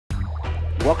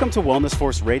Welcome to Wellness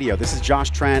Force Radio. This is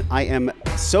Josh Trent. I am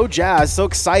so jazzed, so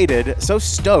excited, so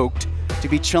stoked to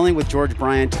be chilling with George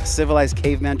Bryant, Civilized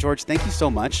Caveman. George, thank you so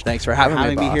much. Thanks for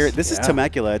having me here. This is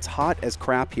Temecula. It's hot as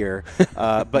crap here.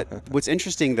 But what's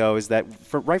interesting, though, is that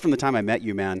right from the time I met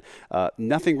you, man,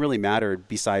 nothing really mattered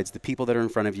besides the people that are in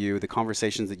front of you, the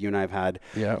conversations that you and I have had.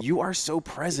 Yeah. You are so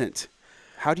present.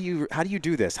 How do you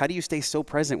do this? How do you stay so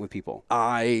present with people?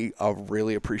 I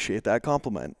really appreciate that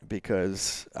compliment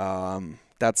because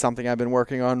that's something I've been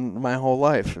working on my whole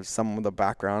life. As someone with a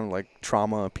background like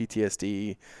trauma,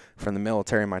 PTSD from the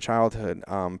military in my childhood,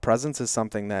 presence is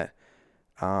something that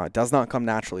does not come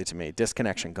naturally to me.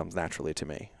 Disconnection comes naturally to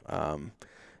me.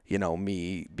 You know,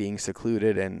 me being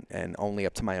secluded and only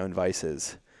up to my own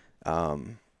vices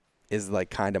is like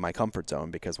kind of my comfort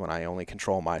zone, because when I only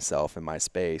control myself and my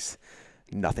space,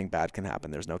 nothing bad can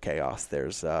happen. There's no chaos.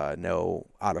 There's no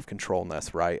out of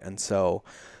controlness, right? And so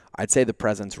I'd say the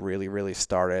presence really, really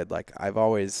started, like I've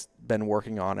always been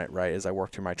working on it, right? As I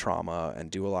work through my trauma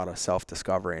and do a lot of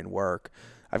self-discovery and work,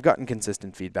 I've gotten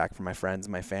consistent feedback from my friends,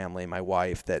 my family, my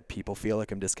wife, that people feel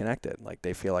like I'm disconnected. Like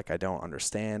they feel like I don't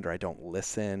understand or I don't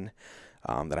listen,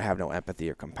 that I have no empathy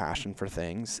or compassion for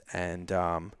things. And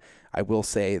I will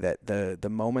say that the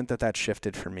moment that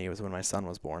shifted for me was when my son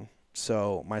was born.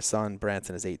 So my son,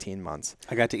 Branson, is 18 months.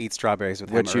 I got to eat strawberries with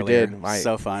him which earlier. You did.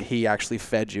 So fun. He actually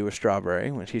fed you a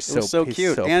strawberry, which he's so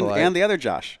cute. So and the other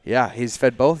Josh. Yeah, he's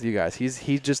fed both of you guys.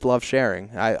 He just loves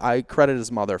sharing. I credit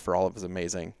his mother for all of his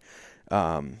amazing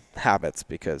habits,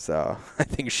 because I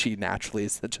think she naturally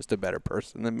is just a better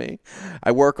person than me.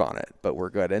 I work on it, but we're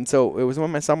good. And so it was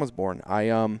when my son was born.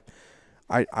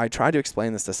 I tried to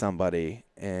explain this to somebody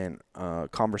in a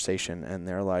conversation, and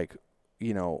they're like,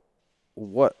 you know,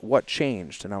 what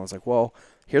changed? And I was like, well,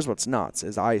 here's what's nuts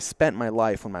is I spent my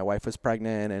life when my wife was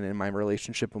pregnant and in my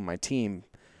relationship with my team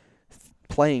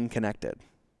playing connected.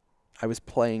 I was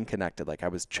playing connected. Like I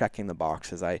was checking the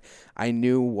boxes. I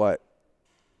knew what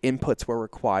inputs were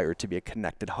required to be a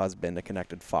connected husband, a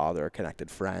connected father, a connected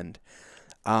friend.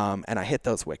 And I hit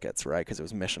those wickets, right? Because it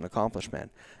was mission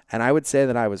accomplishment. And I would say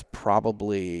that I was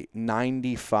probably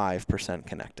 95%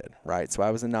 connected, right? So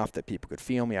I was enough that people could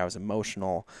feel me. I was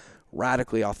emotional,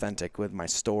 radically authentic with my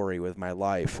story, with my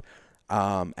life.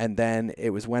 And then it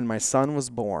was when my son was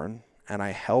born and I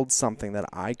held something that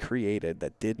I created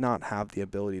that did not have the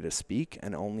ability to speak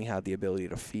and only had the ability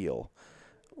to feel,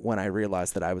 when I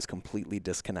realized that I was completely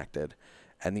disconnected.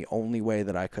 And the only way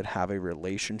that I could have a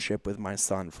relationship with my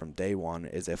son from day one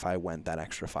is if I went that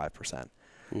extra 5%.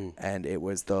 And it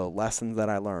was the lessons that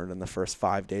I learned in the first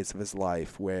 5 days of his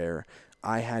life, where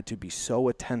I had to be so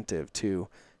attentive to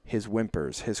his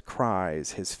whimpers, his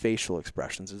cries, his facial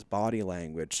expressions, his body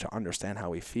language, to understand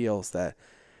how he feels, that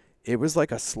it was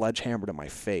like a sledgehammer to my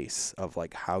face of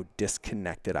like how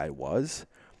disconnected I was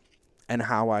and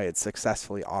how I had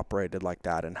successfully operated like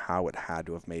that and how it had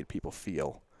to have made people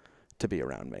feel to be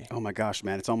around me. Oh my gosh,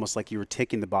 man. It's almost like you were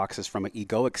ticking the boxes from an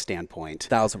egoic standpoint.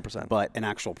 1000%. But an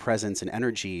actual presence and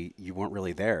energy, you weren't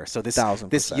really there. So this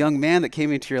 1000%. young man that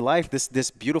came into your life,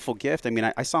 this beautiful gift. I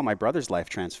mean, I saw my brother's life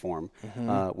transform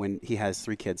when he has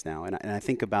 3 kids now. And I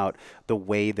think about the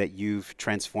way that you've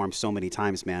transformed so many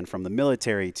times, man, from the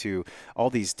military to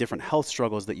all these different health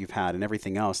struggles that you've had and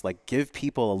everything else. Like, give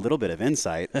people a little bit of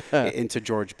insight into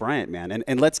George Bryant, man.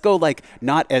 And let's go, like,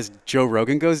 not as Joe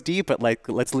Rogan goes deep, but like,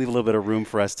 let's leave a little bit of room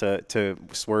for us to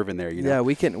swerve in there, you know? Yeah,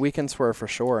 we can swerve for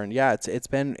sure. And yeah, it's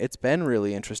been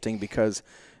really interesting, because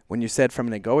when you said from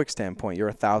an egoic standpoint,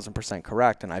 you're 1000%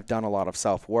 correct. And I've done a lot of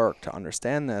self-work to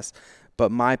understand this.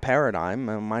 But my paradigm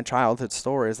and my childhood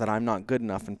story is that I'm not good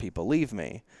enough and people leave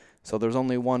me. So there's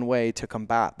only one way to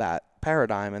combat that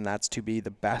paradigm, and that's to be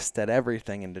the best at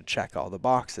everything and to check all the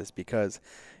boxes. Because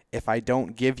if I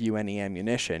don't give you any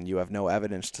ammunition, you have no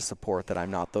evidence to support that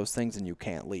I'm not those things, and you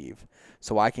can't leave.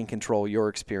 So I can control your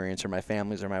experience, or my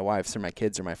family's, or my wife's, or my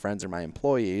kids, or my friends, or my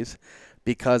employees.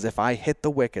 Because if I hit the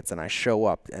wickets and I show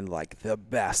up in like the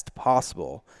best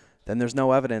possible, then there's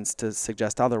no evidence to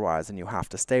suggest otherwise, and you have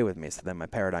to stay with me. So then my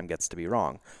paradigm gets to be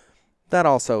wrong. That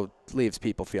also leaves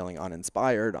people feeling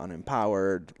uninspired,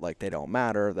 unempowered, like they don't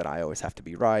matter, that I always have to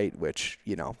be right, which,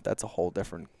 you know, that's a whole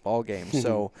different ballgame.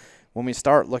 So when we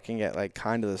start looking at like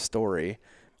kind of the story,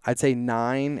 I'd say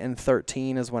 9 and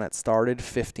 13 is when it started.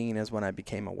 15 is when I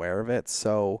became aware of it.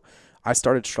 So I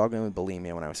started struggling with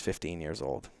bulimia when I was 15 years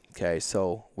old. Okay,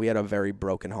 so we had a very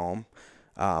broken home.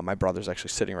 My brother's actually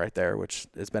sitting right there, which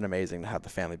has been amazing to have the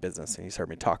family business, and he's heard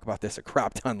me talk about this a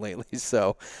crap ton lately.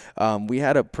 So we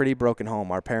had a pretty broken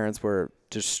home. Our parents were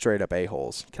just straight up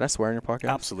a-holes. Can I swear in your podcast?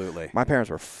 Absolutely. My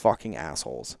parents were fucking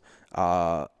assholes,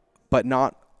 but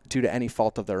not due to any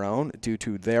fault of their own, due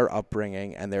to their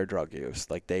upbringing and their drug use.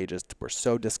 Like, they just were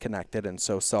so disconnected and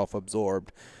so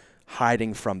self-absorbed,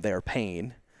 hiding from their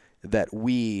pain, that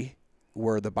we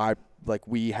were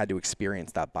we had to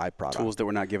experience that byproduct. Tools that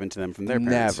were not given to them from their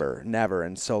parents. Never.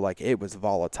 And so, like, it was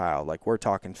volatile. Like, we're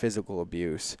talking physical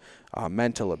abuse,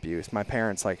 mental abuse. My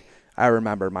parents, like, I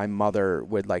remember my mother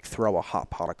would, like, throw a hot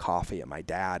pot of coffee at my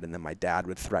dad, and then my dad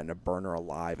would threaten to burn her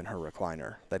alive in her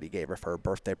recliner that he gave her for her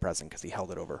birthday present because he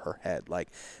held it over her head. Like,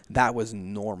 that was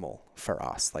normal for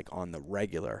us, like, on the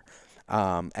regular.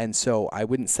 And so I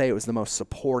wouldn't say it was the most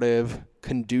supportive,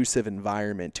 conducive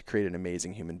environment to create an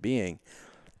amazing human being.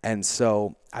 And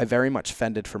so I very much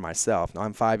fended for myself. Now,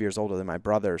 I'm 5 years older than my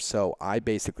brother, so I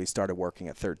basically started working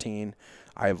at 13.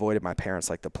 I avoided my parents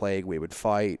like the plague. We would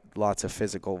fight, lots of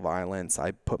physical violence.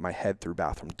 I put my head through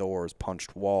bathroom doors,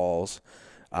 punched walls,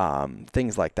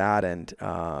 things like that. And,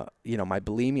 my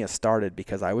bulimia started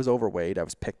because I was overweight. I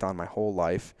was picked on my whole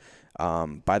life.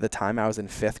 By the time I was in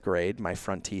 5th grade, my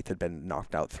front teeth had been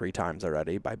knocked out 3 times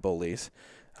already by bullies.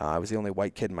 I was the only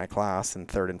white kid in my class in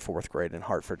 3rd and 4th grade in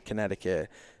Hartford, Connecticut.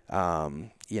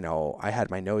 I had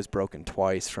my nose broken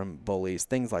twice from bullies,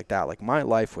 things like that. Like, my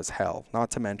life was hell. Not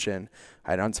to mention,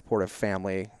 I had an unsupportive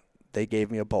family. They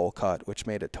gave me a bowl cut, which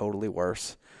made it totally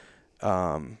worse.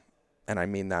 And I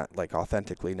mean that, like,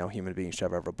 authentically. No human being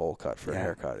should have ever a bowl cut for a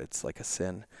haircut. It's like a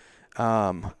sin.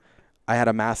 I had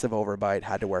a massive overbite,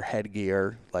 had to wear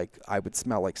headgear. Like, I would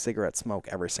smell like cigarette smoke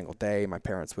every single day. My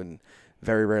parents would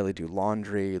very rarely do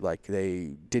laundry. Like,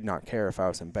 they did not care if I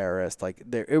was embarrassed. Like,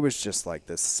 it was just like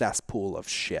this cesspool of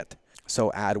shit.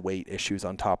 So add weight issues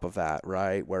on top of that,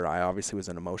 right? Where I obviously was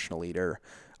an emotional eater.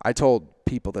 I told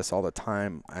people this all the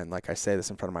time, and like I say this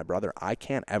in front of my brother, I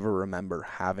can't ever remember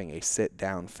having a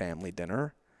sit-down family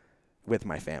dinner with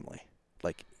my family,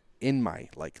 like, in my,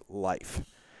 like, life.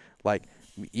 Like,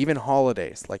 even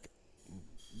holidays, like,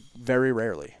 very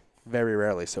rarely.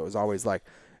 So it was always like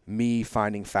me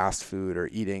finding fast food or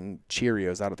eating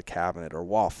Cheerios out of the cabinet or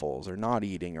waffles or not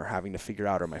eating or having to figure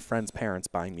out, or my friend's parents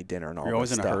buying me dinner and all that stuff. You're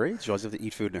always in a hurry? Did you always have to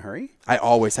eat food in a hurry? I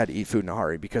always had to eat food in a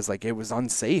hurry because, like, it was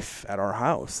unsafe at our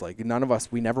house. Like, none of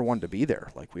us, we never wanted to be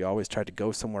there. Like, we always tried to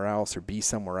go somewhere else or be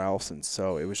somewhere else. And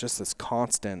so it was just this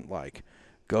constant, like,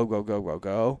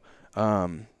 go.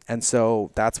 And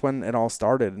so that's when it all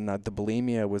started. And the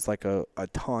bulimia was like a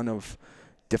ton of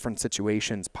different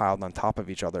situations piled on top of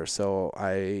each other. So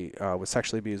I was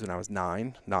sexually abused when I was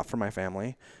 9, not from my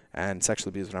family, and sexually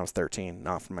abused when I was 13,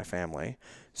 not from my family.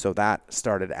 So that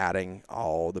started adding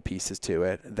all the pieces to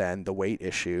it. Then the weight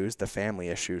issues, the family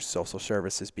issues, social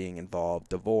services being involved,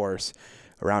 divorce.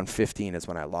 Around 15 is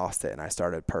when I lost it and I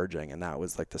started purging. And that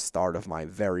was like the start of my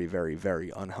very, very,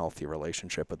 very unhealthy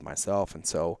relationship with myself. And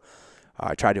so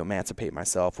I tried to emancipate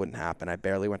myself, wouldn't happen. I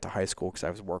barely went to high school because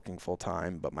I was working full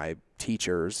time, but my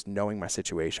teachers, knowing my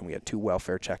situation, we had 2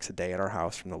 welfare checks a day at our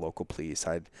house from the local police.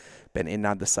 I'd been in and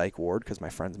out of the psych ward because my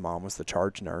friend's mom was the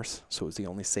charge nurse, so it was the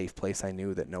only safe place I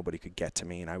knew that nobody could get to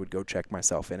me, and I would go check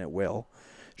myself in at will.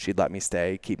 She'd let me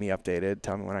stay, keep me updated,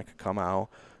 tell me when I could come out.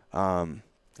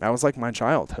 That was like my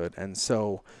childhood, and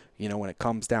so, when it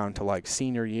comes down to, like,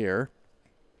 senior year,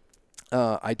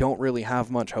 I don't really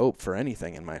have much hope for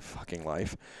anything in my fucking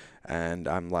life. And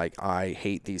I'm like, I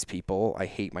hate these people. I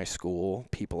hate my school.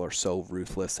 People are so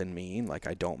ruthless and mean. Like,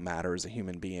 I don't matter as a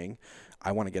human being.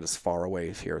 I want to get as far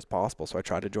away here as possible. So I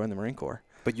tried to join the Marine Corps.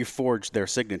 But you forged their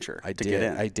signature to get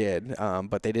in. I did.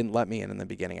 But they didn't let me in the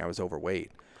beginning. I was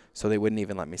overweight. So they wouldn't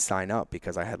even let me sign up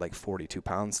because I had like 42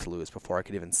 pounds to lose before I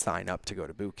could even sign up to go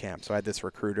to boot camp. So I had this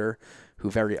recruiter who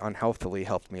very unhealthily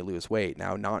helped me lose weight.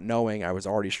 Now, not knowing I was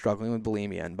already struggling with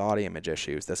bulimia and body image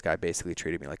issues, this guy basically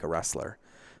treated me like a wrestler.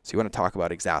 So you want to talk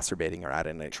about exacerbating or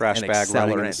adding an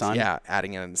accelerant. Yeah,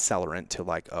 adding an accelerant to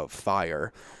like a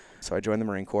fire. So I joined the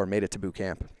Marine Corps, made it to boot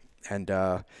camp, and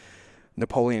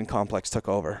Napoleon complex took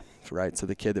over. Right, so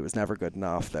the kid that was never good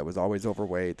enough, that was always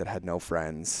overweight, that had no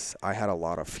friends. I had a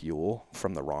lot of fuel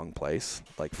from the wrong place,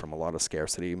 like from a lot of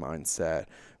scarcity mindset,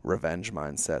 revenge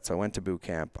mindset. So I went to boot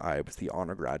camp. I was the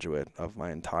honor graduate of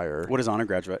my entire... What is honor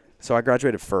graduate? So I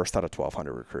graduated first out of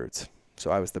 1,200 recruits.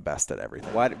 So I was the best at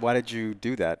everything. Why did you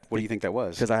do that? What do you think that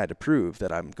was? Because I had to prove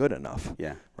that I'm good enough.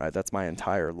 Yeah. Right, that's my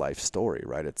entire life story,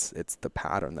 right? It's the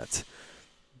pattern that's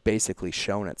basically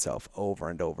shown itself over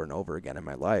and over and over again in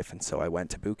my life. And so I went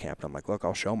to boot camp and I'm like, look,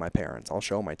 I'll show my parents, I'll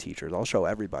show my teachers, I'll show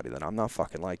everybody that I'm not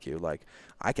fucking like you. Like,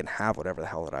 I can have whatever the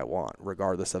hell that I want,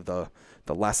 regardless of the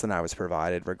lesson I was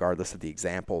provided, regardless of the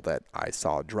example that I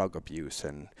saw drug abuse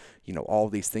and, all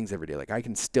these things every day. Like, I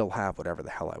can still have whatever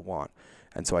the hell I want.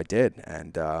 And so I did.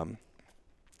 And,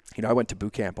 I went to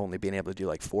boot camp only being able to do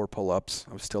like 4 pull-ups.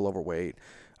 I was still overweight.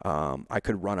 I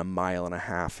could run a 1.5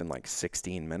 miles in like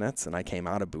 16 minutes, and I came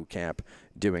out of boot camp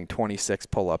doing 26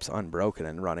 pull-ups unbroken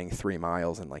and running 3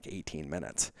 miles in like 18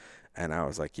 minutes. And I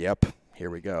was like, yep, here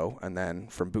we go. And then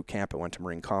from boot camp, I went to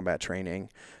Marine combat training,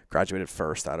 graduated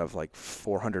first out of like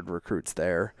 400 recruits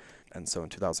there. And so in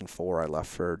 2004, I left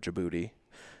for Djibouti.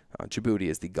 Djibouti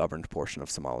is the governed portion of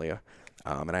Somalia.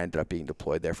 And I ended up being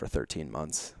deployed there for 13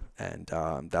 months. And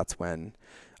that's when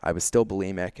I was still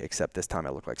bulimic, except this time I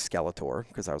looked like Skeletor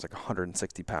because I was like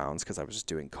 160 pounds because I was just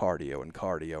doing cardio and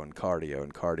cardio and cardio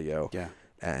and cardio. Yeah.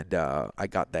 And I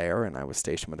got there and I was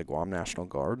stationed with the Guam National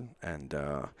Guard, and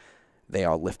they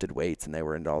all lifted weights and they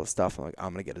were into all this stuff. I'm like,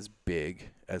 I'm going to get as big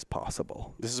as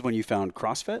possible. This is when you found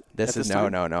CrossFit? This is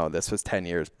no. This was 10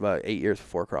 years, 8 years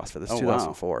before CrossFit. This is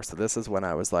 2004. Wow. So this is when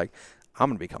I was like, I'm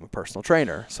going to become a personal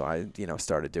trainer. So I,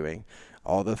 started doing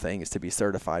all the things to be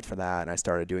certified for that. And I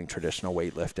started doing traditional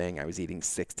weightlifting. I was eating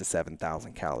 6,000 to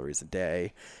 7,000 calories a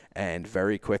day. And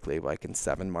very quickly, like in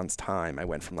 7 months time, I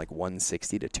went from like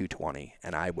 160 to 220,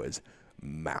 and I was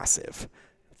massive,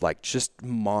 like just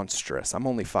monstrous. I'm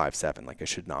only 5'7", like I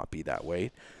should not be that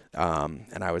weight.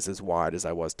 And I was as wide as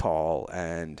I was tall,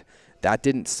 and that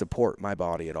didn't support my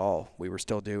body at all. We were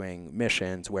still doing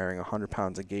missions, wearing 100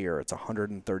 pounds of gear. It's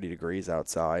 130 degrees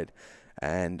outside.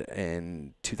 And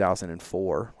in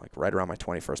 2004, like right around my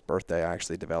 21st birthday, I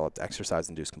actually developed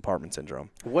exercise-induced compartment syndrome.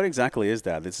 What exactly is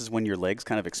that? This is when your legs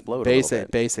kind of explode a little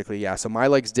bit. Basically, yeah. So my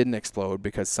legs didn't explode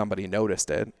because somebody noticed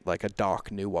it. Like a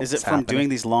doc knew what was happening. Is it from doing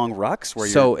these long rucks?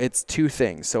 So it's two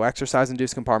things. So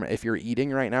exercise-induced compartment, if you're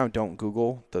eating right now, don't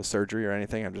Google the surgery or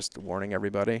anything. I'm just warning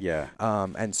everybody. Yeah.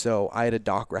 And so I had a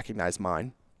doc recognize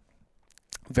mine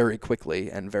very quickly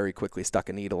stuck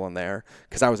a needle in there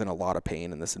because I was in a lot of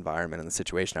pain in this environment and the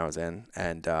situation I was in.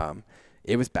 And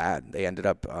it was bad. They ended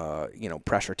up,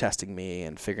 pressure testing me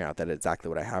and figuring out that exactly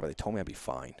what I have. They told me I'd be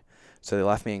fine. So they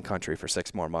left me in country for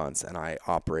 6 more months, and I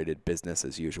operated business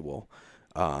as usual,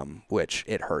 which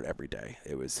it hurt every day.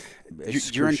 It was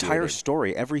your entire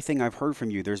story, everything I've heard from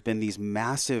you, there's been these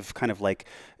massive kind of like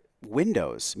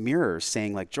windows, mirrors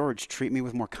saying like, George, treat me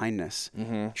with more kindness,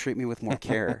 treat me with more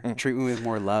care, treat me with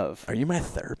more love. Are you my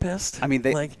therapist? I mean,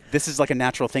 this is like a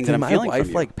natural thing that I'm feeling from you. Did my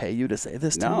wife like pay you to say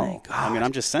this to me? God. I mean,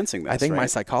 I'm just sensing this. I think my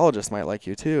psychologist might like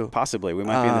you too. Possibly. We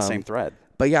might be in the same thread.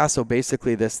 But yeah, so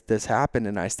basically this happened,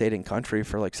 and I stayed in country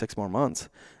for like 6 more months.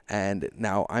 And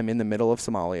now I'm in the middle of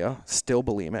Somalia, still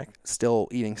bulimic, still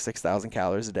eating 6,000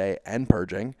 calories a day and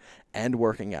purging and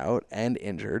working out and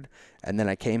injured. And then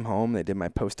I came home, they did my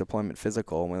post-deployment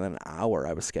physical, and within an hour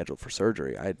I was scheduled for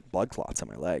surgery. I had blood clots on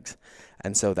my legs.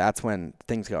 And so that's when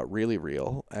things got really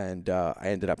real, and I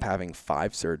ended up having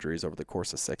 5 surgeries over the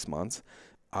course of 6 months.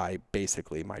 My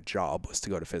job was to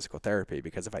go to physical therapy,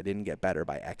 because if I didn't get better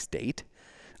by X date,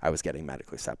 I was getting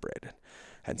medically separated.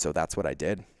 And so that's what I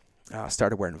did.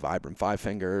 Started wearing Vibram 5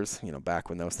 fingers, back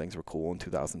when those things were cool in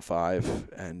 2005.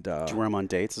 And did you wear them on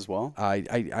dates as well?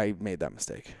 I made that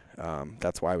mistake.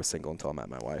 That's why I was single until I met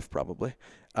my wife, probably.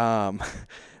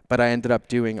 But I ended up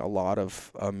doing a lot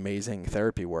of amazing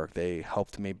therapy work. They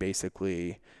helped me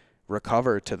basically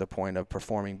recover to the point of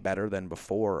performing better than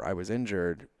before I was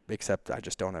injured, except I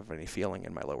just don't have any feeling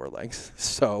in my lower legs.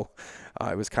 So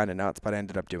it was kind of nuts, but I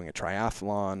ended up doing a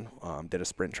triathlon, did a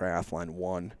sprint triathlon,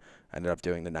 won. I ended up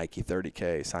doing the Nike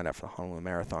 30K, signed up for the Honolulu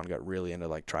Marathon, got really into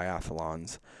like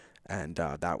triathlons. And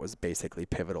that was basically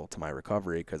pivotal to my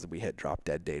recovery, because we hit drop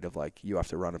dead date of like, you have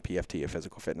to run a PFT, a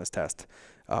physical fitness test,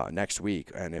 next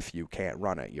week. And if you can't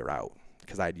run it, you're out.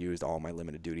 Because I'd used all my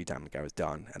limited duty time, like I was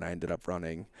done. And I ended up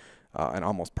running an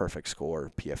almost perfect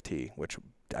score PFT, which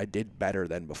I did better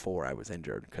than before I was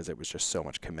injured, because it was just so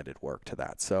much committed work to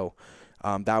that. So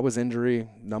that was injury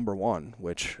number 1,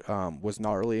 which was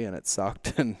gnarly and it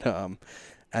sucked. And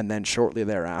then shortly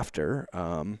thereafter,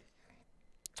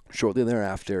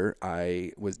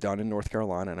 I was done in North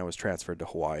Carolina and I was transferred to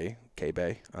Hawaii,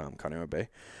 K-Bay, Kaneohe Bay.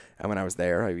 And when I was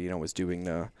there, I was doing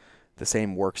the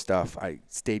same work stuff. I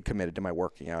stayed committed to my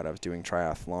working out. I was doing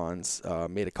triathlons,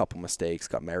 made a couple mistakes,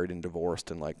 got married and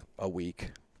divorced in like a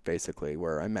week, basically,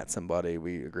 where I met somebody.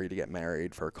 We agreed to get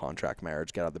married for a contract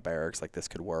marriage, get out of the barracks, like this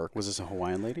could work. Was this a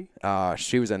Hawaiian lady?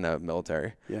 She was in the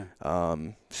military. Yeah.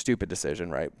 Stupid decision,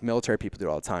 right? Military people do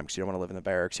it all the time because you don't want to live in the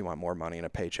barracks. You want more money and a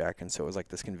paycheck. And so it was like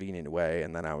this convenient way.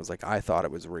 And then I was like, I thought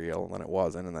it was real, and then it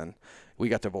wasn't. And then we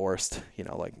got divorced,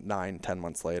 like 9-10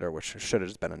 months later, which should have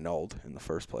just been annulled in the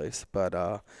first place. But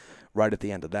right at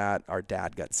the end of that, our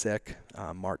dad got sick,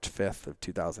 March 5th of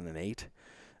 2008.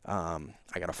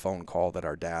 I got a phone call that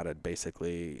our dad had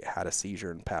basically had a seizure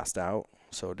and passed out,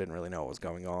 so didn't really know what was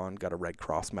going on. Got a Red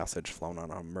Cross message, flown on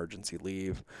emergency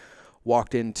leave.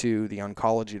 walked into the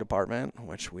oncology department,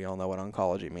 which we all know what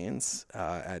oncology means,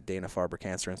 at Dana-Farber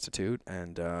Cancer Institute,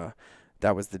 and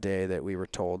that was the day that we were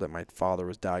told that my father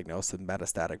was diagnosed with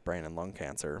metastatic brain and lung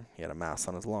cancer. He had a mass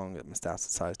on his lung that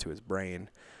metastasized to his brain,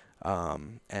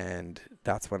 and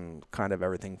that's when kind of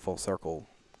everything full circle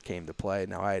came to play.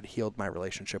 Now, I had healed my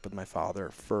relationship with my father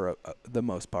for the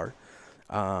most part,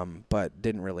 but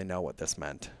didn't really know what this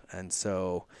meant, and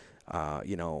so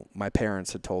my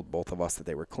parents had told both of us that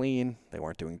they were clean, they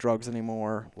weren't doing drugs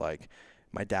anymore. Like,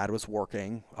 my dad was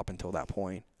working up until that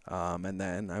point. And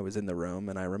then I was in the room,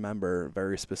 and I remember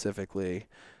very specifically,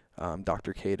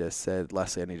 Dr. Cadis said,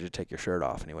 "Leslie, I need you to take your shirt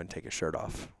off," and he wouldn't take his shirt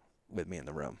off with me in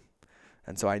the room.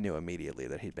 And so I knew immediately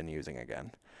that he'd been using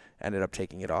again. Ended up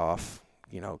taking it off,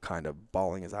 kind of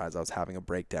bawling his eyes. I was having a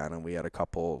breakdown, and we had a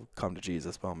couple come to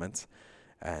Jesus moments.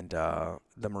 And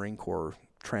the Marine Corps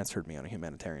transferred me on a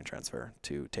humanitarian transfer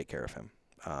to take care of him.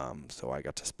 So I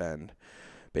got to spend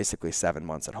basically 7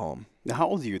 months at home. Now, how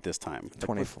old are you at this time?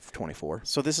 24.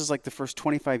 So this is like the first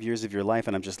 25 years of your life,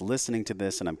 and I'm just listening to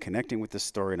this, and I'm connecting with this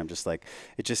story, and I'm just like,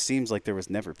 it just seems like there was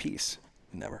never peace.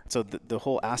 Never. So the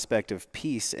whole aspect of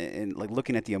peace and like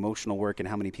looking at the emotional work and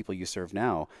how many people you serve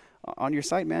now, on your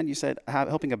site, man, you said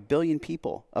helping 1 billion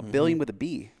people, a billion with a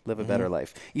B, live a better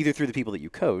life, either through the people that you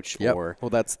coach or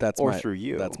that's or through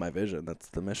you. That's my vision. That's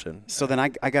the mission. So then I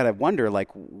gotta wonder, like,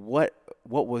 what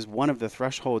was one of the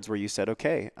thresholds where you said,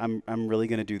 okay, I'm really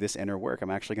gonna do this inner work.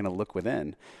 I'm actually gonna look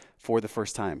within for the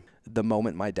first time. The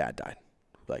moment my dad died,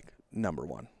 like, number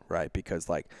one, right? Because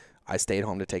like, I stayed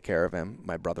home to take care of him.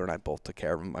 My brother and I both took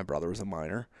care of him. My brother was a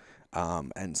minor.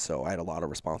 And so I had a lot of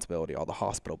responsibility. All the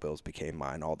hospital bills became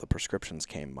mine. All the prescriptions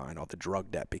came mine. All the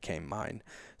drug debt became mine.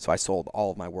 So I sold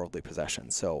all of my worldly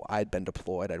possessions. So I'd been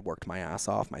deployed. I'd worked my ass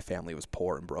off. My family was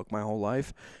poor and broke my whole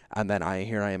life. And then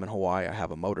here I am in Hawaii. I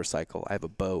have a motorcycle. I have a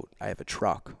boat. I have a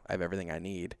truck. I have everything I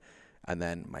need. And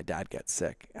then my dad gets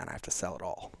sick, and I have to sell it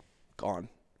all. Gone.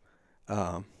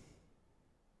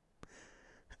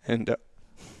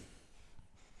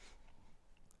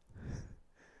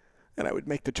 And I would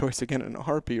make the choice again in a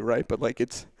heartbeat, right? But like,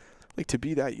 it's like, to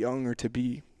be that young or to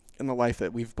be in the life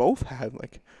that we've both had,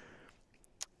 like,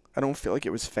 I don't feel like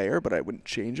it was fair, but I wouldn't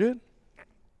change it.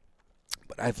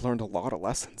 But I've learned a lot of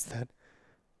lessons that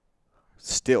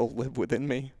still live within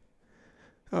me,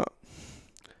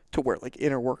 to where like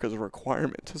inner work is a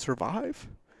requirement to survive.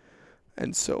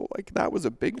 And so like, that was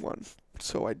a big one.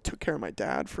 So I took care of my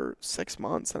dad for 6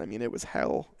 months, and I mean, it was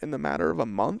hell. In the matter of a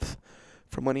month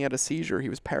from when he had a seizure, he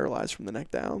was paralyzed from the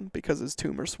neck down because his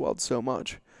tumor swelled so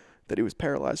much that he was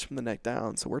paralyzed from the neck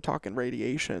down. So we're talking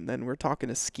radiation, then we're talking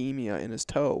ischemia in his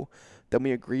toe. Then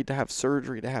we agreed to have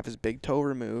surgery to have his big toe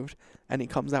removed, and he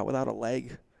comes out without a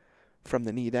leg from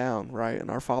the knee down, right?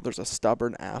 And our father's a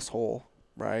stubborn asshole,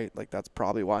 right? Like, that's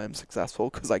probably why I'm successful,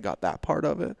 because I got that part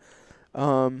of it.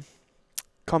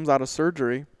 Comes out of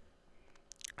surgery,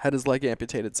 had his leg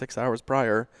amputated 6 hours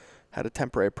prior, had a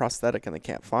temporary prosthetic, and they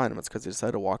can't find him. It's because he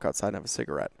decided to walk outside and have a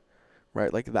cigarette,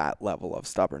 right? Like, that level of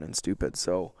stubborn and stupid.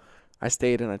 So I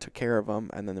stayed and I took care of him,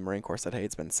 and then the Marine Corps said, hey,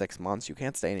 it's been 6 months. You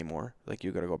can't stay anymore. Like,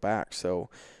 you got to go back. So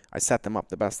I set them up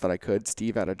the best that I could.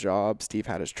 Steve had a job. Steve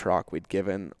had his truck. We'd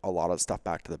given a lot of stuff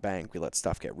back to the bank. We let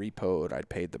stuff get repoed. I'd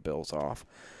paid the bills off.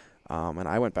 And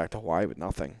I went back to Hawaii with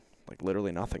nothing, like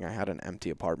literally nothing. I had an empty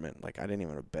apartment. Like, I didn't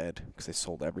even have a bed because they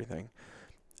sold everything.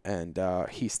 And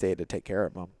he stayed to take care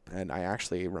of him. And I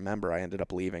actually remember I ended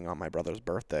up leaving on my brother's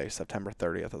birthday. September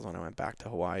 30th is when I went back to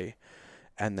Hawaii.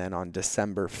 And then on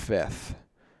December 5th,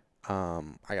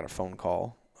 I got a phone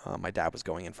call. My dad was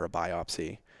going in for a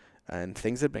biopsy. And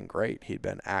things had been great. He'd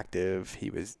been active. He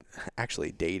was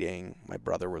actually dating. My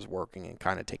brother was working and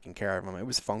kind of taking care of him. It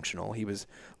was functional. He was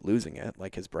losing it.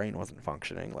 Like, his brain wasn't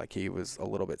functioning. Like, he was a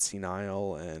little bit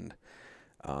senile and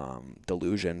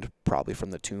delusioned, probably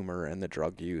from the tumor and the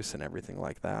drug use and everything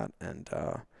like that.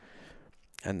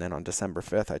 And then on December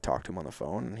 5th, I talked to him on the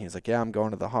phone, and he's like, yeah, I'm going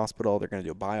to the hospital. They're going to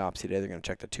do a biopsy today. They're going to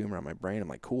check the tumor on my brain. I'm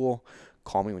like, cool.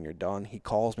 Call me when you're done. He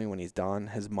calls me when he's done.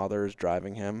 His mother's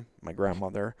driving him, my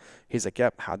grandmother. He's like,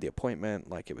 yep, had the appointment.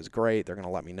 Like, it was great. They're going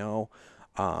to let me know.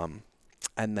 And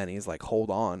then he's like, hold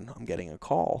on, I'm getting a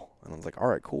call. And I was like, all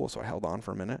right, cool. So I held on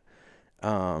for a minute.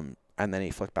 And then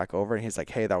he flicked back over, and he's like,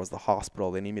 hey, that was the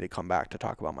hospital. They need me to come back to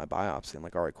talk about my biopsy. I'm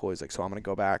like, all right, cool. He's like, so I'm going to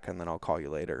go back, and then I'll call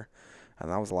you later. And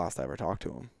that was the last I ever talked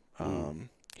to him.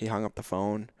 He hung up the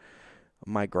phone.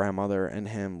 My grandmother and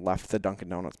him left the Dunkin'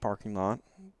 Donuts parking lot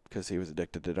because he was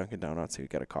addicted to Dunkin' Donuts. He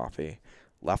would get a coffee,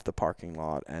 left the parking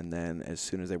lot, and then as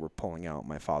soon as they were pulling out,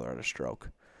 my father had a stroke,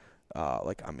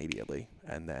 like immediately.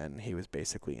 And then he was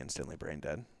basically instantly brain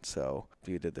dead. So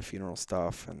we did the funeral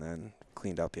stuff and then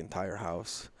cleaned out the entire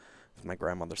house. with my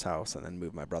grandmother's house, and then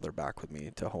moved my brother back with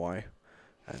me to Hawaii.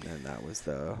 And then that was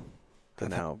the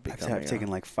now becoming. I've taken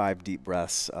like 5 deep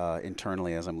breaths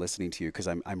internally as I'm listening to you, because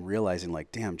I'm realizing,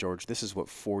 like, damn, George, this is what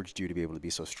forged you to be able to be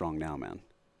so strong now, man.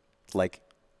 Like,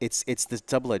 it's this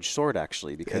double-edged sword,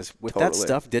 actually, because if that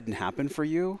stuff didn't happen for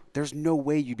you, there's no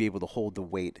way you'd be able to hold the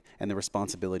weight and the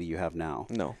responsibility you have now.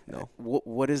 No.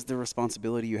 What is the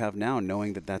responsibility you have now,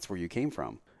 knowing that that's where you came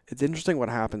from? It's interesting what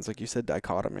happens. Like you said,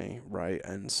 dichotomy, right?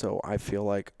 And so I feel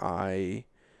like I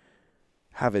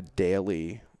have a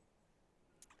daily,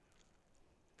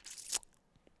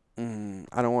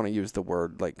 I don't want to use the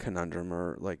word like conundrum,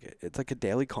 or like, it's like a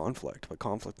daily conflict, but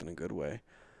conflict in a good way.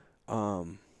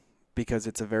 Because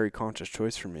it's a very conscious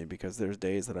choice for me, because there's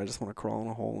days that I just want to crawl in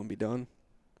a hole and be done.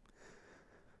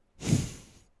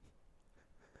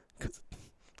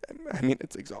 I mean,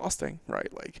 it's exhausting,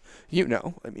 right? Like,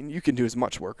 I mean, you can do as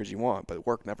much work as you want, but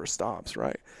work never stops,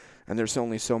 right? And there's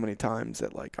only so many times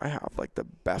that, like, I have, like, the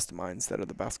best mindset or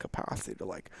the best capacity to,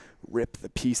 like, rip the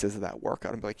pieces of that work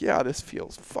out and be like, yeah, this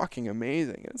feels fucking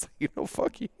amazing. And it's like,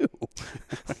 fuck you.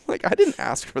 Like, I didn't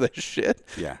ask for this shit.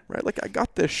 Yeah. Right? Like, I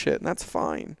got this shit, and that's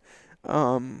fine.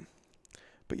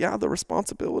 But yeah, the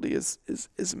responsibility is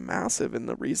massive, and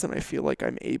the reason I feel like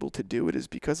I'm able to do it is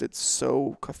because it's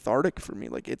so cathartic for me.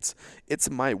 Like, it's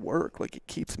my work. Like, it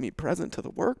keeps me present to the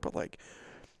work, but, like,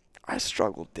 I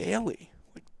struggle daily.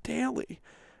 Like, daily.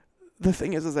 The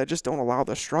thing is I just don't allow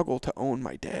the struggle to own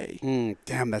my day.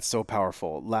 Damn, that's so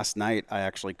powerful. Last night, I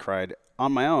actually cried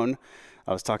on my own.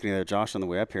 I was talking to Josh on the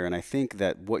way up here, and I think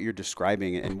that what you're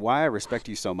describing, and why I respect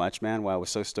you so much, man, why I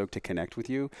was so stoked to connect with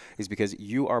you, is because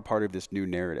you are part of this new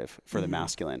narrative for the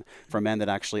masculine, for men that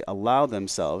actually allow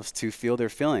themselves to feel their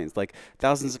feelings. Like,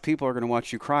 thousands of people are going to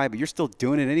watch you cry, but you're still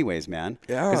doing it anyways, man.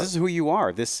 Yeah. Because this is who you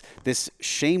are, this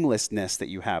shamelessness that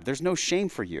you have. There's no shame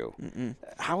for you.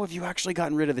 How have you actually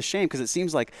gotten rid of the shame? Because it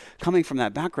seems like, coming from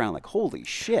that background, like, holy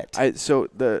shit. So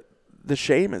the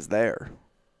shame is there.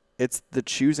 It's the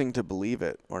choosing to believe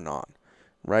it or not,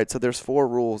 right? So there's 4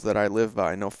 rules that I live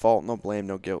by: no fault, no blame,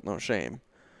 no guilt, no shame.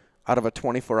 Out of a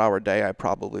 24-hour day, I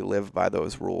probably live by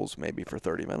those rules maybe for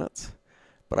 30 minutes.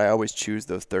 But I always choose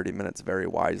those 30 minutes very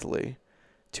wisely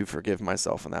to forgive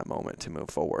myself in that moment, to move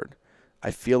forward.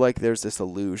 I feel like there's this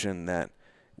illusion that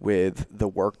with the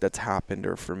work that's happened,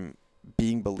 or from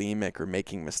being bulimic or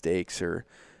making mistakes or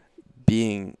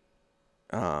being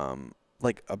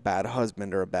like a bad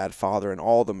husband or a bad father and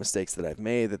all the mistakes that I've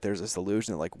made, that there's this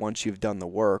illusion that, like, once you've done the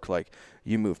work, like,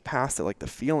 you move past it, like, the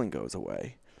feeling goes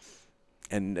away.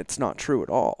 And it's not true at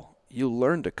all. You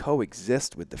learn to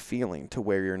coexist with the feeling to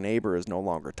where your neighbor is no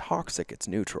longer toxic, it's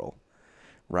neutral,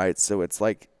 right? So it's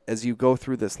like, as you go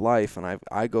through this life, and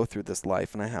I go through this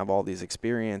life, and I have all these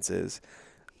experiences,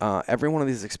 every one of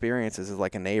these experiences is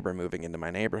like a neighbor moving into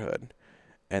my neighborhood.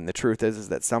 And the truth is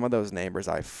that some of those neighbors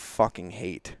I fucking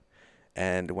hate.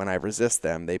 And when I resist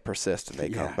them, they persist and they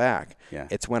come back. Yeah.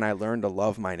 It's when I learn to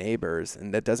love my neighbors,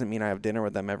 and that doesn't mean I have dinner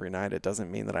with them every night. It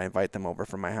doesn't mean that I invite them over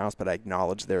from my house, but I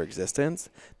acknowledge their existence,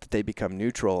 that they become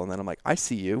neutral. And then I'm like, I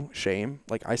see you, shame.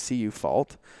 Like, I see you,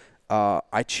 fault.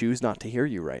 I choose not to hear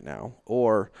you right now.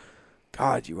 Or,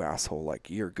 God, you asshole, like,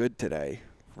 you're good today,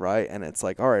 right? And it's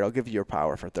like, all right, I'll give you your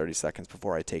power for 30 seconds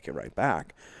before I take it right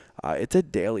back. It's a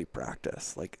daily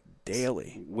practice, like,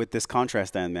 daily. With this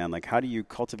contrast then, man, like, how do you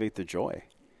cultivate the joy?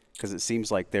 Because it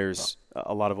seems like there's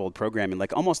a lot of old programming,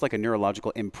 like almost like a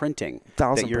neurological imprinting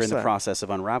that you're in the process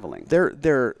of unraveling.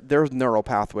 There's neural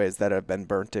pathways that have been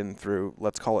burnt in through,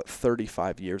 let's call it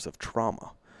 35 years of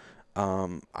trauma.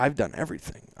 I've done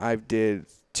everything. I've did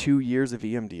 2 years of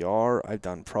EMDR. I've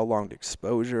done prolonged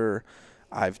exposure.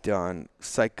 I've done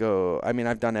I've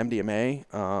done MDMA,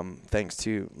 thanks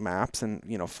to MAPS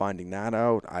and, finding that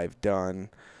out. I've done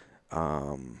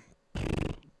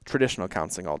traditional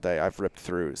counseling all day. I've ripped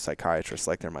through psychiatrists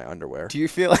like they're my underwear. Do you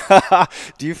feel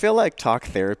like talk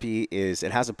therapy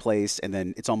it has a place, and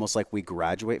then it's almost like we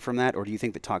graduate from that? Or do you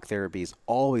think that talk therapy is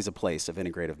always a place of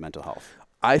integrative mental health?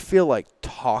 I feel like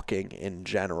talking in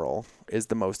general is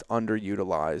the most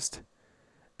underutilized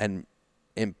and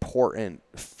important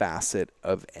facet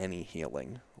of any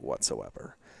healing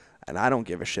whatsoever. And I don't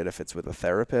give a shit if it's with a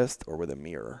therapist or with a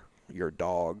mirror, your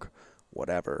dog,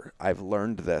 whatever. I've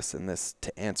learned this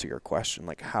to answer your question,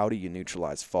 like, how do you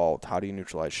neutralize fault? How do you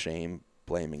neutralize shame,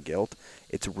 blame, and guilt?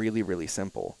 It's really, really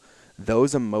simple.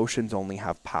 Those emotions only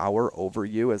have power over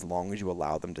you as long as you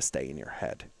allow them to stay in your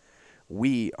head.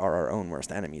 We are our own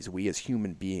worst enemies. We as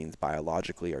human beings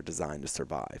biologically are designed to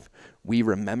survive. We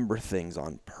remember things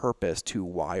on purpose to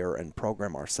wire and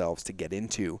program ourselves to get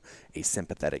into a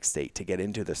sympathetic state, to get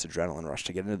into this adrenaline rush,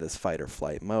 to get into this fight or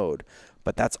flight mode.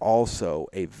 But that's also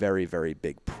a very, very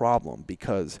big problem,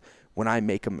 because when I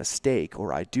make a mistake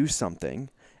or I do something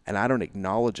and I don't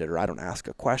acknowledge it or I don't ask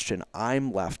a question,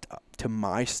 I'm left up to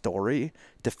my story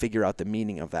to figure out the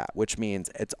meaning of that, which means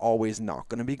it's always not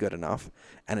going to be good enough,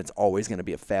 and it's always going to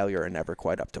be a failure and never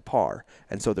quite up to par.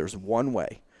 And so there's one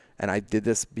way, and I did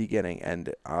this beginning,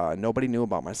 and nobody knew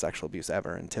about my sexual abuse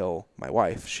ever until my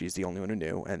wife. She's the only one who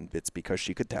knew, and it's because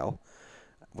she could tell,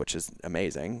 which is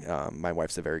amazing. My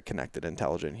wife's a very connected,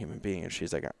 intelligent human being, and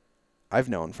she's like, I've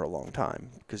known for a long time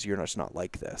because you're just not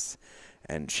like this.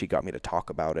 And she got me to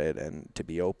talk about it and to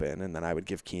be open. And then I would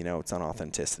give keynotes on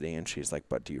authenticity. And she's like,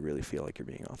 but do you really feel like you're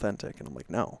being authentic? And I'm like,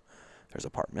 no, there's a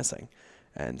part missing.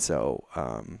 And so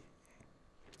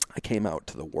I came out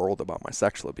to the world about my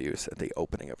sexual abuse at the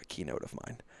opening of a keynote of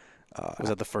mine. Was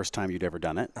that the first time you'd ever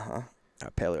done it? Uh-huh.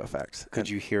 Paleo Effects. Could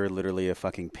you hear literally a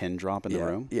fucking pin drop in the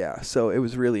room? Yeah. So it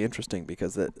was really interesting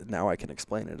because now I can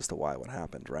explain it as to why what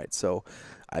happened, right? So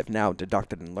I've now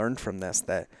deducted and learned from this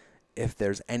that if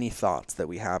there's any thoughts that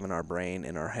we have in our brain,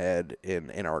 in our head,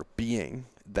 in our being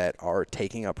that are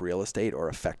taking up real estate or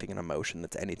affecting an emotion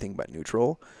that's anything but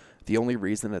neutral, the only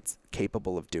reason it's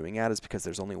capable of doing that is because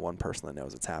there's only one person that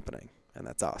knows it's happening, and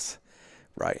that's us,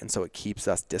 right? And so it keeps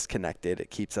us disconnected.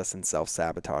 It keeps us in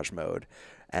self-sabotage mode.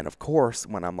 And of course,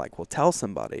 when I'm like, well, tell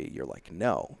somebody, you're like,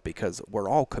 no, because we're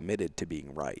all committed to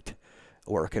being right.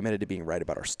 We're committed to being right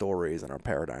about our stories and our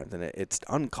paradigms. And it's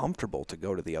uncomfortable to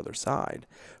go to the other side.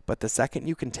 But the second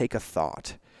you can take a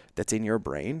thought that's in your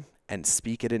brain and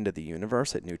speak it into the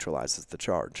universe, it neutralizes the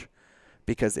charge.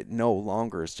 Because it no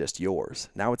longer is just yours.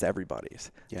 Now it's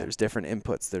everybody's. Yeah. There's different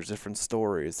inputs. There's different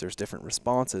stories. There's different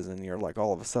responses. And you're like,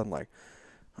 all of a sudden, like,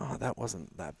 oh, that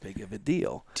wasn't that big of a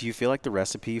deal. Do you feel like the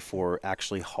recipe for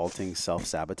actually halting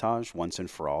self-sabotage once and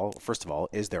for all, first of all,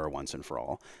 is there a once and for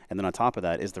all? And then on top of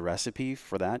that, is the recipe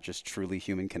for that just truly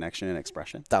human connection and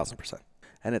expression? 1000%.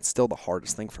 And it's still the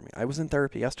hardest thing for me. I was in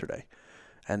therapy yesterday,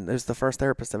 and there's the first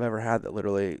therapist I've ever had that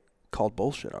literally called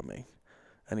bullshit on me.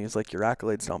 And he's like, your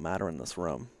accolades don't matter in this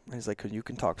room. And he's like, 'cause you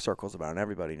can talk circles about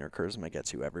everybody, and your charisma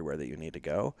gets you everywhere that you need to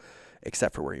go,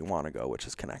 except for where you want to go, which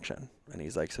is connection. And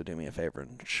he's like, so do me a favor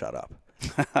and shut up.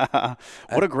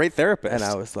 What a great therapist. And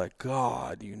I was like,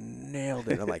 God, you nailed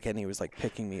it. And he was like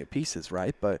picking me to pieces,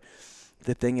 right? But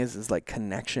the thing is like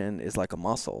connection is like a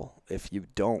muscle. If you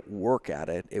don't work at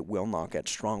it, it will not get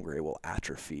stronger. It will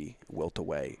atrophy, wilt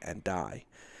away, and die.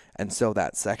 And so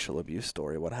that sexual abuse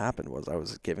story, what happened was I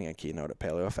was giving a keynote at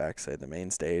Paleo FX at the main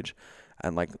stage.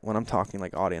 And like when I'm talking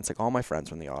like audience, like all my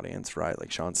friends were in the audience, right?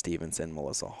 Like Sean Stevenson,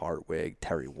 Melissa Hartwig,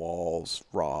 Terry Walls,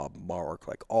 Rob, Mark,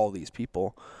 like all these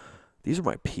people. These are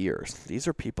my peers. These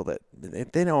are people that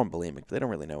they know I'm bulimic, but they don't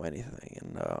really know anything.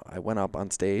 And I went up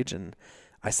on stage and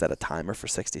I set a timer for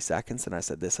 60 seconds. And I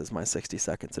said, this is my 60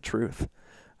 seconds of truth.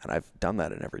 And I've done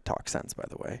that in every talk since, by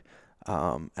the way.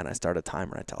 And I start a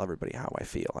timer. I tell everybody how I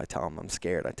feel. I tell them I'm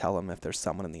scared. I tell them if there's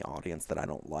someone in the audience that I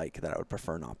don't like, that I would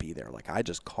prefer not be there. Like I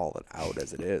just call it out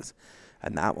as it is.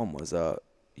 And that one was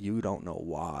you don't know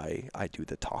why I do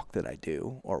the talk that I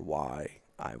do or why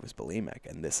I was bulimic,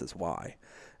 and this is why.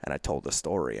 And I told the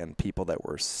story, and people that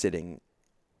were standing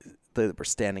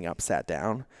up sat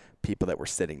down. People that were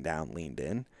sitting down leaned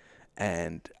in.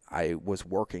 And I was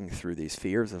working through these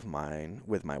fears of mine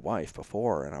with my wife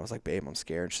before, and I was like, babe, I'm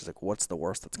scared. She's like, what's the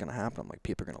worst that's going to happen? I'm like,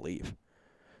 people are going to leave.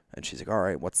 And she's like, all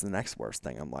right, what's the next worst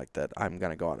thing? I'm like, that I'm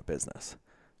going to go out of business.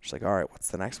 She's like, all right, what's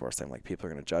the next worst thing? I'm like, people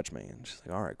are going to judge me. And she's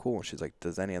like, all right, cool. And she's like,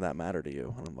 does any of that matter to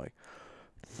you? And I'm like,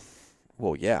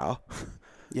 well, yeah.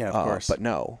 Yeah, of course. But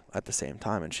no, at the same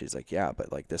time. And she's like, yeah,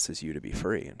 but like, this is you to be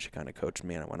free. And she kind of coached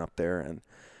me, and I went up there, and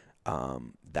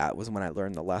that was when I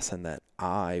learned the lesson that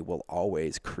I will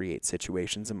always create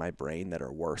situations in my brain that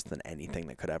are worse than anything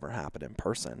that could ever happen in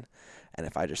person. And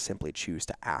if I just simply choose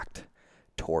to act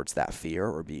towards that fear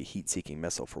or be a heat-seeking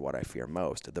missile for what I fear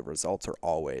most, the results are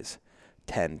always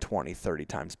 10, 20, 30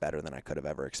 times better than I could have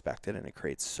ever expected, and it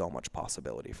creates so much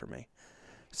possibility for me.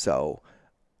 So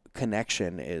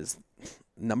connection is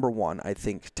number one. I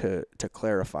think to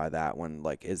clarify that one,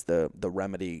 like, is the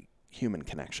remedy human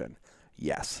connection?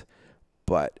 Yes.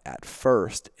 But at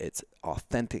first, it's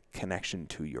authentic connection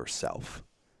to yourself,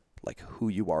 like who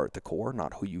you are at the core,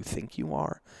 not who you think you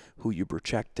are, who you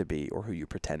project to be, or who you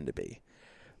pretend to be.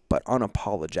 but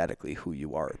unapologetically who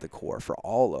you are at the core for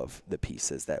all of the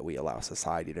pieces that we allow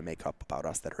society to make up about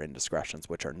us that are indiscretions,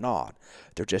 which are not.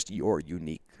 They're just your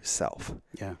unique self.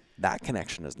 Yeah. That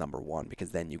connection is number one,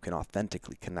 because then you can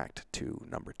authentically connect to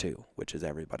number two, which is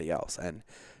everybody else. And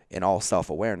in all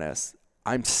self-awareness,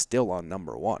 I'm still on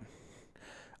number one.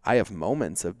 I have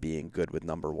moments of being good with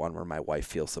number one where my wife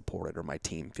feels supported or my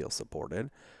team feels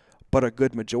supported, but a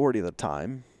good majority of the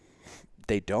time,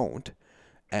 they don't.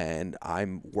 And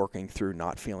I'm working through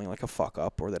not feeling like a fuck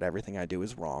up, or that everything I do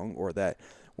is wrong, or that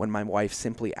when my wife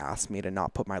simply asks me to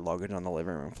not put my luggage on the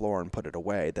living room floor and put it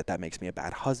away, that makes me a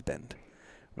bad husband,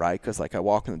 right? Because like I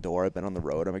walk in the door, I've been on the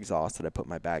road, I'm exhausted, I put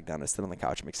my bag down, I sit on the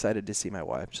couch, I'm excited to see my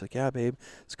wife. She's like, yeah, babe,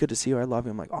 it's good to see you, I love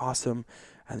you. I'm like, awesome.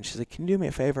 And then she's like, can you do me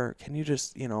a favor? Can you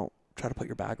just, try to put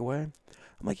your bag away?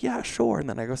 I'm like, yeah, sure. And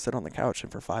then I go sit on the couch,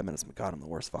 and for 5 minutes, my God, I'm the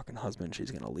worst fucking husband.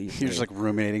 She's going to leave You're me. just like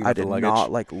ruminating I with the did luggage.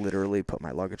 not like literally put my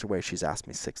luggage away. She's asked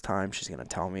me 6 times. She's going to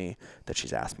tell me that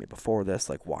she's asked me before this.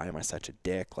 Like, why am I such a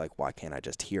dick? Like, why can't I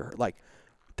just hear her? Like,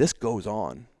 this goes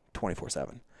on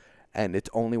 24/7. And it's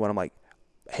only when I'm like,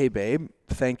 hey, babe,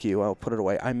 thank you, I'll put it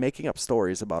away. I'm making up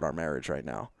stories about our marriage right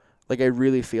now. Like, I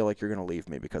really feel like you're going to leave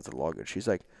me because of the luggage. She's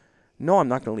like, no, I'm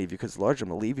not going to leave you because of the luggage. I'm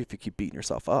going to leave you if you keep beating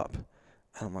yourself up.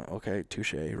 And I'm like, okay,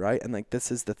 touche, right? And like,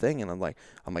 this is the thing. And I'm like,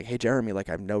 hey, Jeremy, like,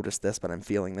 I've noticed this, but I'm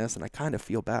feeling this, and I kind of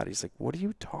feel bad. He's like, what are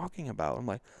you talking about? I'm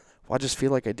like, well, I just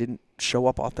feel like I didn't show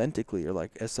up authentically or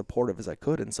like as supportive as I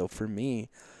could. And so for me,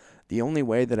 the only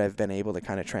way that I've been able to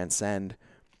kind of transcend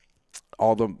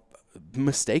all the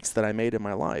mistakes that I made in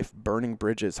my life, burning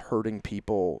bridges, hurting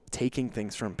people, taking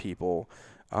things from people,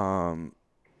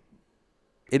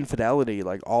 infidelity,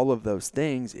 like all of those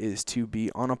things, is to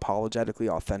be unapologetically,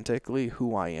 authentically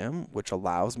who I am, which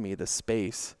allows me the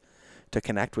space to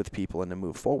connect with people and to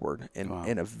move forward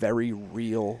in a very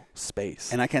real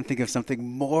space. And I can't think of something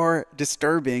more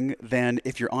disturbing than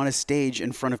if you're on a stage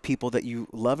in front of people that you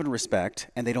love and respect,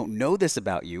 and they don't know this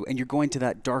about you, and you're going to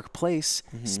that dark place,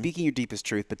 speaking your deepest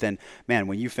truth. But then, man,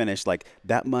 when you finish, like,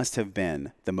 that must have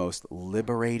been the most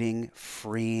liberating,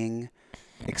 freeing,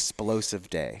 explosive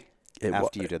day.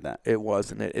 After you did that. It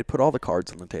was, and it put all the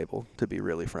cards on the table, to be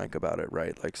really frank about it,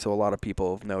 right? Like, so a lot of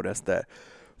people have noticed that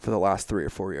for the last 3 or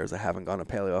 4 years, I haven't gone to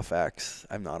Paleo FX.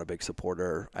 I'm not a big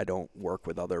supporter. I don't work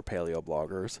with other paleo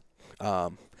bloggers.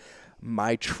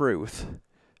 My truth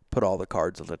put all the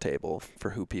cards on the table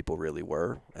for who people really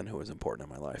were and who was important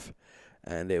in my life.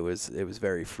 And it was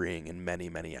very freeing in many,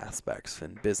 many aspects,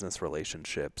 in business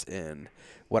relationships, in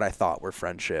what I thought were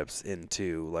friendships,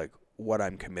 into like what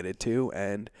I'm committed to,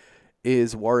 and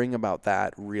is worrying about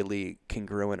that really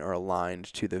congruent or aligned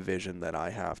to the vision that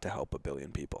I have to help 1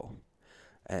 billion people.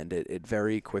 And it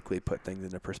very quickly put things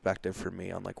into perspective for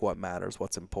me on like what matters,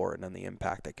 what's important, and the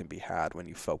impact that can be had when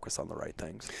you focus on the right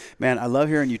things. Man, I love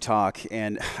hearing you talk,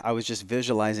 and I was just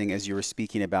visualizing as you were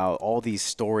speaking about all these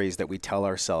stories that we tell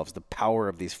ourselves, the power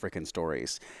of these freaking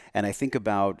stories. And I think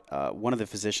about one of the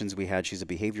physicians we had, she's a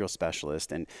behavioral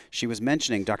specialist, and she was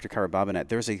mentioning, Dr. Kara Babinet,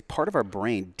 there's a part of our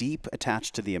brain deep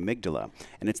attached to the amygdala,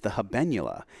 and it's the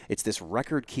habenula. It's this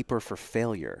record keeper for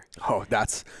failure. Oh,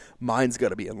 mine's got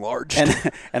to be enlarged.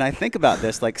 And I think about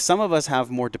this, like, some of us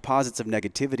have more deposits of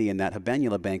negativity in that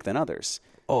habenula bank than others.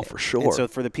 Oh, for sure. And so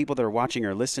for the people that are watching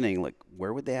or listening, like,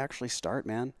 where would they actually start,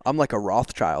 man? I'm like a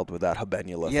Rothschild with that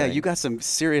habenula Yeah, thing. you got some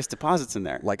serious deposits in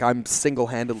there. Like, I'm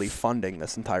single-handedly funding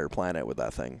this entire planet with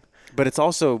that thing. But it's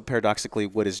also, paradoxically,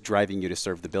 what is driving you to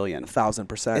serve the billion.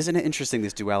 1,000%. Isn't it interesting,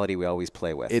 this duality we always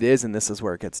play with? It is, and this is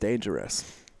where it gets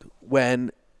dangerous. When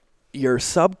you're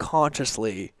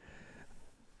subconsciously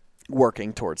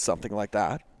working towards something like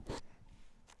that,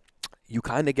 you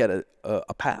kind of get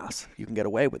a pass. You can get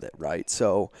away with it, right?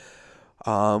 So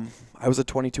I was a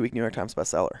 22-week New York Times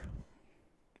bestseller.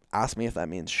 Ask me if that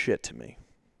means shit to me.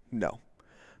 No.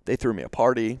 They threw me a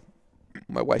party.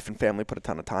 My wife and family put a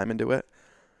ton of time into it.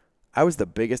 I was the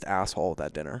biggest asshole at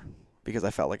that dinner because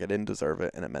I felt like I didn't deserve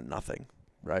it and it meant nothing,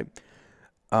 right?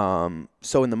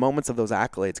 So in the moments of those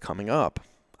accolades coming up,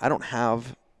 I don't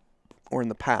have, or in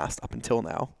the past, up until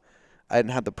now, I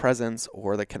hadn't had the presence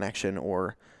or the connection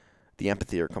or the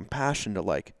empathy or compassion to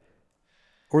like,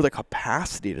 or the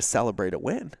capacity to celebrate a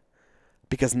win,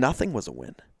 because nothing was a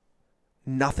win.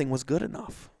 Nothing was good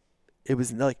enough. It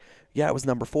was like, yeah, it was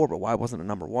number 4, but why wasn't it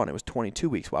number 1? It was 22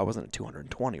 weeks. Why wasn't it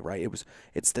 220, right?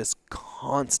 It's this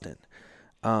constant.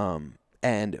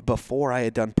 And before I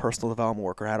had done personal development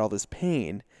work or had all this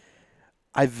pain,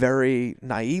 I very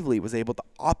naively was able to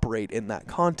operate in that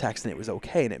context, and it was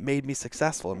okay, and it made me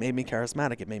successful. It made me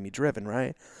charismatic. It made me driven,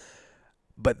 right?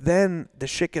 But then the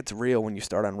shit gets real when you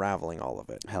start unraveling all of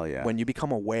it. Hell yeah. When you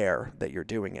become aware that you're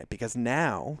doing it. Because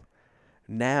now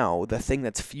Now, the thing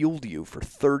that's fueled you for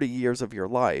 30 years of your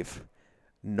life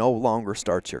no longer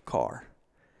starts your car.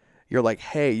 You're like,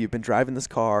 hey, you've been driving this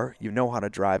car. You know how to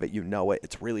drive it. You know it.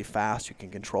 It's really fast. You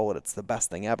can control it. It's the best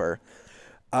thing ever.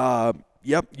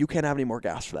 Yep, you can't have any more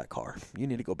gas for that car. You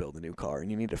need to go build a new car, and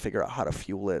you need to figure out how to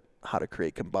fuel it, how to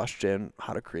create combustion,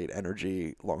 how to create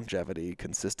energy, longevity,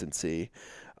 consistency,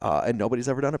 and nobody's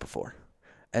ever done it before.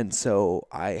 And so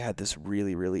I had this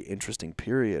really, really interesting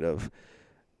period of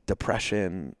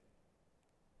depression,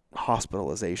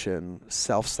 hospitalization,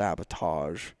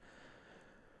 self-sabotage,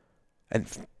 and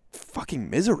fucking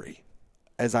misery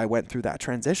as I went through that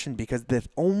transition, because the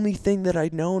only thing that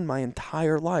I'd known my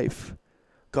entire life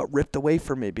got ripped away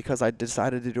from me because I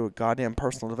decided to do a goddamn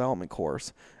personal development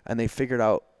course, and they figured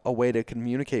out a way to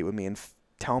communicate with me and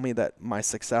tell me that my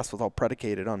success was all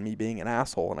predicated on me being an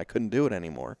asshole and I couldn't do it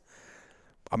anymore.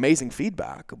 Amazing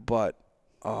feedback, but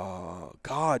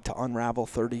God, to unravel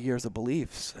 30 years of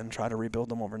beliefs and try to rebuild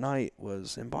them overnight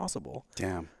was impossible.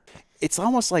 Damn. It's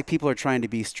almost like people are trying to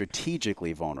be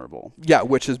strategically vulnerable. Yeah,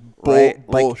 which is right?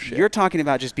 bullshit. Like, you're talking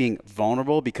about just being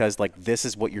vulnerable because, like, this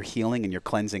is what your healing and your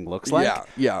cleansing looks like.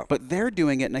 Yeah. But they're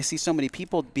doing it, and I see so many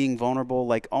people being vulnerable,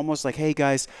 like, almost like, hey,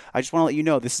 guys, I just want to let you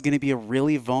know this is going to be a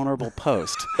really vulnerable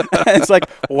post. It's like,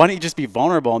 why don't you just be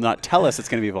vulnerable and not tell us it's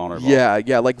going to be vulnerable?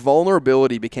 Yeah. Like,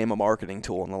 vulnerability became a marketing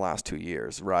tool in the last 2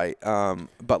 years, right?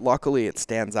 But luckily, it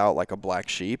stands out like a black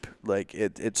sheep. Like,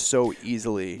 it's so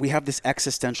easily... We have this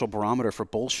existential barometer for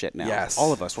bullshit now. Yes.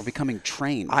 All of us, we're becoming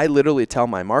trained. I literally tell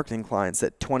my marketing clients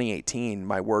that 2018,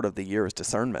 my word of the year is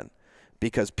discernment,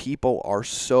 because people are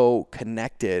so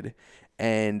connected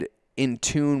and in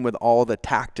tune with all the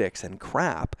tactics and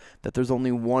crap that there's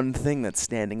only one thing that's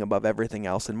standing above everything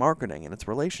else in marketing, and it's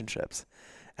relationships.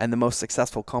 And the most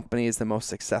successful companies, the most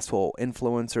successful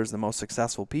influencers, the most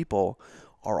successful people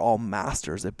are all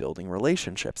masters at building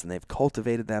relationships, and they've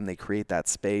cultivated them. They create that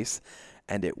space,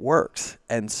 and it works.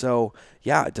 And so,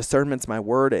 yeah, discernment's my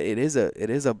word. It is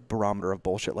a barometer of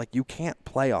bullshit. Like, you can't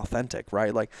play authentic,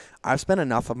 right? Like, I've spent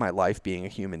enough of my life being a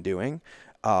human doing,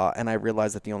 and I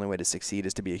realize that the only way to succeed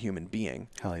is to be a human being.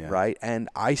 Hell yeah. Right? And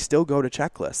I still go to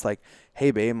checklists. Like,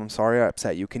 hey, babe, I'm sorry I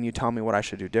upset you. Can you tell me what I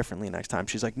should do differently next time?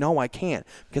 She's like, no, I can't,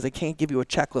 because I can't give you a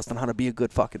checklist on how to be a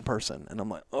good fucking person. And I'm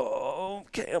like, oh,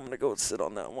 okay, I'm going to go sit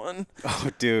on that one. Oh,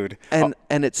 dude. And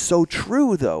it's so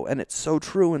true, though. And it's so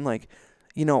true. And, like,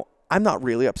 you know, I'm not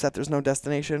really upset there's no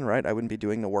destination, right? I wouldn't be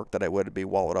doing the work that I would be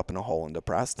wallowed up in a hole and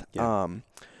depressed. Yeah.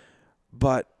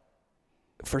 But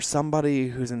for somebody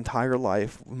whose entire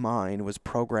life, mine, was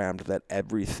programmed that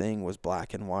everything was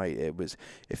black and white. It was,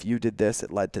 if you did this,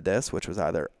 it led to this, which was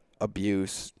either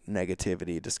abuse,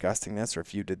 negativity, disgustingness, or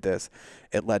if you did this,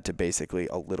 it led to basically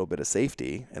a little bit of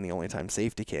safety. And the only time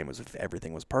safety came was if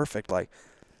everything was perfect. Like,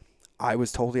 I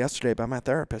was told yesterday by my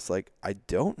therapist, like, I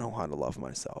don't know how to love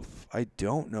myself. I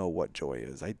don't know what joy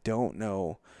is. I don't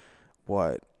know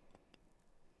what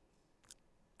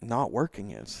not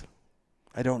working is.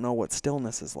 I don't know what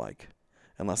stillness is like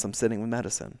unless I'm sitting with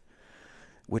medicine,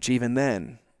 which even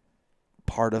then,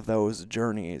 part of those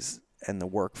journeys and the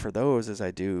work for those as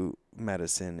I do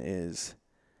medicine is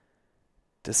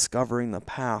discovering the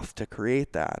path to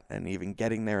create that, and even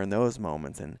getting there in those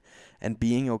moments, and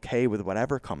being okay with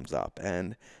whatever comes up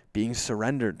and being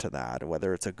surrendered to that,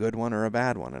 whether it's a good one or a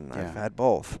bad one. And I've had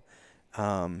both.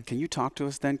 Can you talk to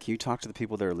us then? Can you talk to the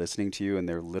people that are listening to you and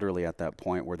they're literally at that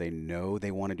point where they know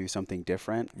they want to do something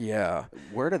different? Yeah.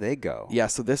 Where do they go? Yeah,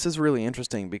 so this is really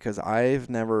interesting because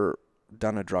I've never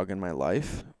done a drug in my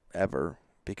life, ever,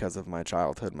 because of my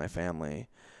childhood, my family.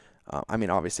 I mean,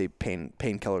 obviously,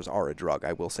 painkillers are a drug.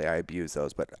 I will say I abuse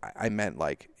those, but I meant,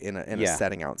 like, in a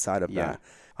setting outside of that.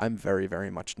 I'm very, very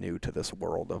much new to this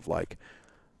world of, like,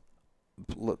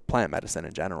 plant medicine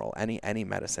in general. Any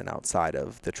medicine outside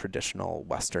of the traditional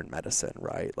Western medicine,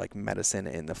 right? Like, medicine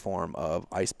in the form of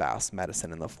ice baths,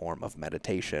 medicine in the form of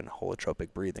meditation,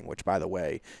 holotropic breathing, which, by the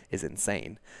way, is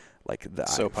insane. Like,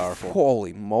 so powerful.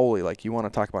 Holy moly! Like, you want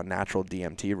to talk about natural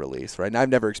DMT release, right? And I've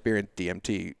never experienced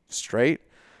DMT straight.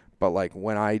 But, like,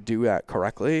 when I do that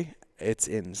correctly, it's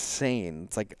insane.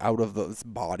 It's, like, out of this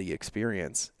body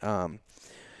experience.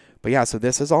 But, yeah, so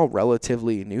this is all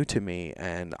relatively new to me,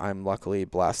 and I'm luckily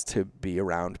blessed to be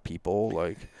around people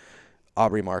like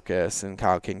Aubrey Marcus and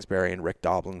Kyle Kingsbury and Rick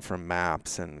Doblin from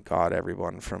MAPS and, God,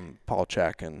 everyone from Paul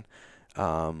Chek.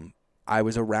 And I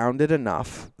was around it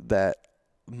enough that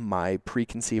my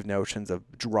preconceived notions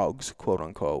of drugs,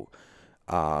 quote-unquote,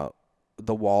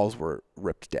 the walls were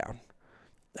ripped down.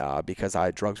 because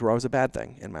drugs were always a bad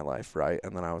thing in my life, right?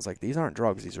 And then I was like, these aren't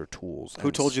drugs, these are tools.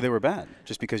 Who told you they were bad?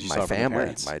 Just because you saw my it from your family,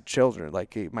 parents? my children,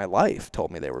 like my life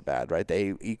told me they were bad, right?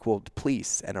 They equaled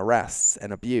police and arrests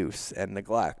and abuse and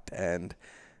neglect and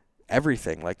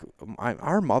everything. Like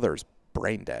our mother's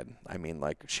brain dead. I mean,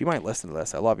 like, she might listen to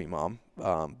this. I love you, Mom.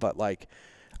 But like,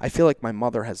 I feel like my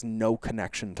mother has no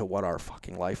connection to what our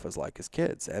fucking life was like as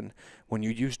kids. And when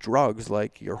you use drugs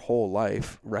like your whole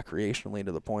life recreationally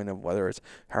to the point of whether it's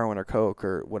heroin or coke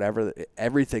or whatever,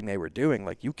 everything they were doing,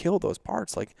 like, you kill those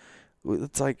parts. Like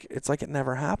it's like it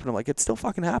never happened. I'm like, it still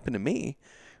fucking happened to me,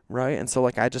 right? And so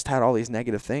like I just had all these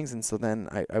negative things, and so then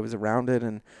I was around it,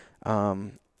 and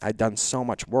I'd done so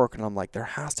much work, and I'm like, there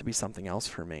has to be something else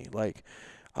for me. Like,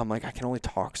 I'm like, I can only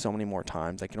talk so many more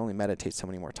times. I can only meditate so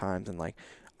many more times. And like,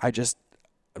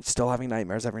 I'm still having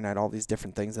nightmares every night, all these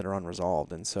different things that are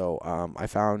unresolved. And so I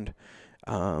found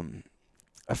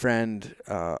a friend,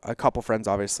 a couple friends,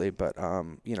 obviously, but,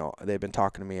 they've been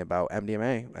talking to me about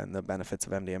MDMA and the benefits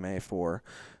of MDMA for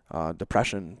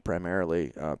depression,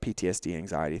 primarily, PTSD,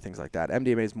 anxiety, things like that.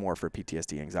 MDMA is more for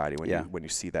PTSD, anxiety when you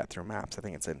see that through maps. I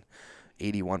think it's an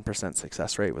 81%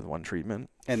 success rate with one treatment.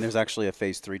 And there's actually a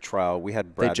phase 3 trial. We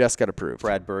had they just got approved.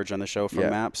 Brad Burge on the show from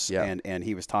MAPS, yeah. and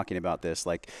he was talking about this.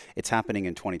 Like, it's happening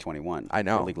in 2021. I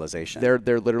know. For legalization.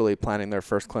 They're literally planning their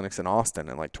first clinics in Austin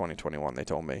in like 2021. They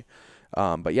told me,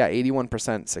 but yeah,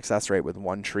 81% success rate with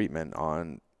one treatment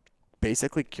on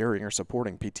basically curing or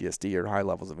supporting PTSD or high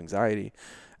levels of anxiety.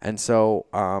 And so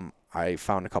I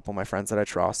found a couple of my friends that I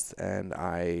trust, and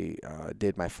I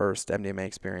did my first MDMA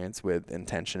experience with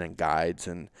intention and guides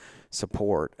and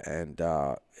support, and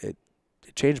it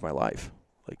changed my life.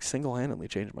 Like, single-handedly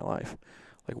changed my life.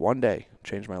 Like, one day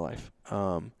changed my life.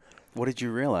 What did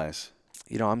you realize?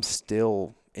 I'm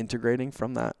still integrating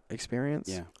from that experience.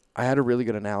 Yeah. I had a really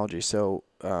good analogy. So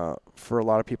for a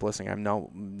lot of people listening, I'm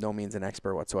no means an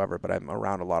expert whatsoever, but I'm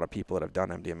around a lot of people that have done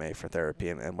MDMA for therapy.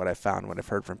 And what I found, what I've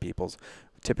heard from people, is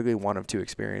typically one of two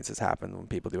experiences happen when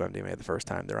people do MDMA the first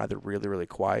time. They're either really, really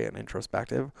quiet and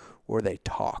introspective, or they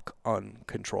talk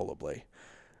uncontrollably.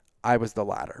 I was the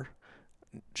latter.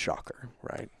 Shocker,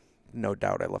 right? No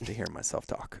doubt I love to hear myself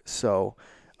talk. So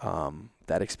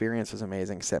that experience was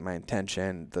amazing. Set my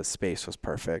intention. The space was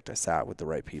perfect. I sat with the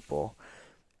right people.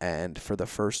 And for the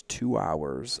first 2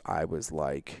 hours, I was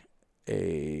like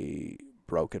a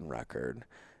broken record.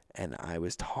 And I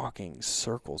was talking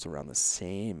circles around the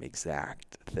same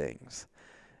exact things.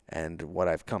 And what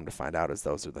I've come to find out is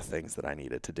those are the things that I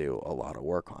needed to do a lot of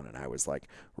work on. And I was like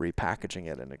repackaging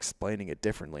it and explaining it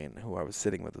differently. And who I was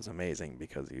sitting with was amazing,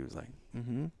 because he was like,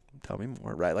 tell me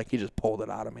more, right? Like, he just pulled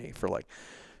it out of me for like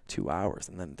 2 hours.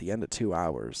 And then at the end of 2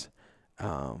 hours,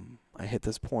 I hit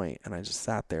this point, and I just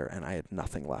sat there, and I had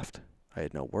nothing left. I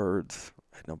had no words.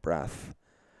 I had no breath.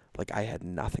 Like, I had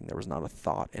nothing. There was not a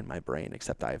thought in my brain,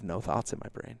 except I have no thoughts in my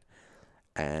brain.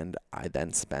 And I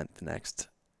then spent the next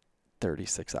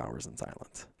 36 hours in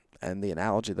silence. And the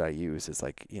analogy that I use is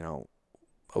like,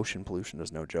 ocean pollution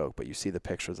is no joke, but you see the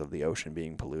pictures of the ocean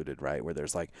being polluted, right? Where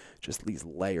there's like just these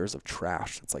layers of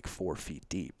trash that's like 4 feet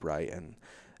deep, right? And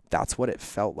that's what it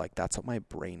felt like. That's what my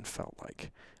brain felt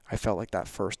like. I felt like that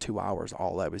first 2 hours,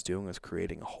 all I was doing was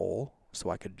creating a hole so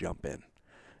I could jump in.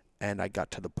 And I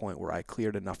got to the point where I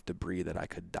cleared enough debris that I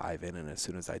could dive in. And as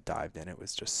soon as I dived in, it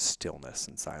was just stillness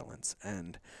and silence.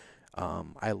 And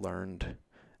I learned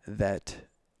that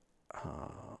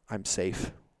I'm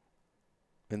safe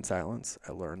in silence.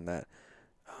 I learned that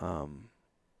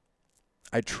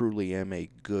I truly am a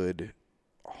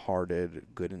good-hearted,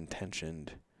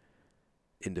 good-intentioned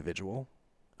individual.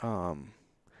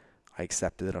 I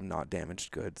accepted that I'm not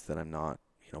damaged goods, that I'm not,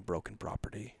 broken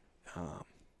property.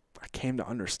 I came to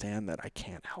understand that I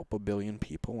can't help a billion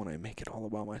people when I make it all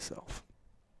about myself.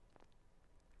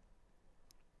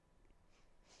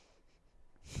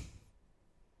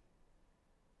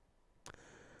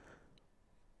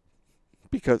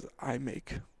 Because I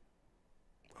make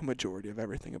a majority of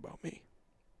everything about me.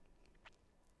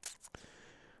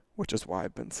 Which is why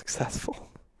I've been successful.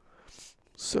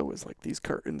 So as like these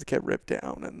curtains get ripped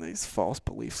down and these false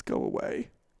beliefs go away,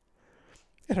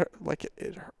 it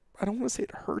I don't want to say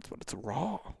it hurts, but it's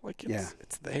raw. Like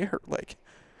it's there. Like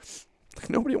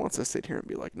nobody wants to sit here and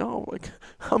be like, no, like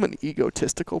I'm an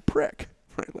egotistical prick,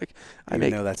 right? Like I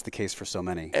know that's the case for so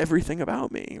many. Everything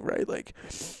about me, right? Like,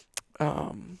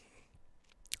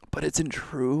 but it's in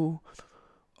true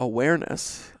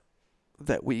awareness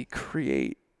that we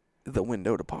create the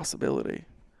window to possibility.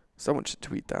 Someone should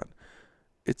tweet that.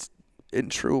 It's in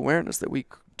true awareness that we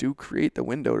do create the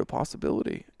window to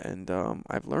possibility. And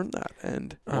I've learned that.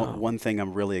 And One thing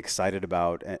I'm really excited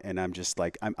about, and I'm just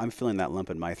like, I'm feeling that lump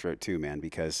in my throat too, man,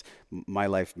 because my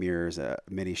life mirrors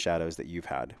many shadows that you've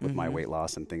had with my weight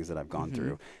loss and things that I've gone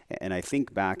through. And I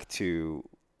think back to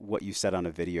what you said on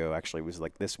a video, actually, it was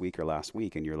like this week or last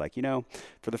week, and you're like, you know,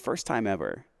 for the first time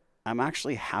ever, I'm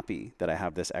actually happy that I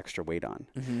have this extra weight on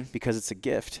because it's a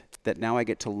gift that now I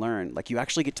get to learn. Like, you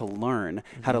actually get to learn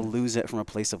how to lose it from a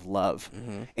place of love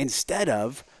instead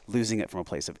of losing it from a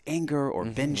place of anger or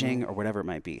binging or whatever it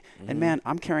might be. And man,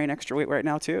 I'm carrying extra weight right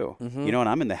now too. You know, and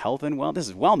I'm in the health and wellness. This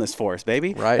is wellness force,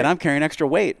 baby. Right. And I'm carrying extra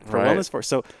weight for Right. wellness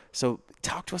force. So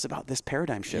talk to us about this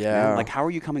paradigm shift, man. Like, how are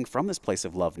you coming from this place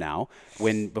of love now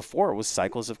when before it was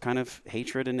cycles of kind of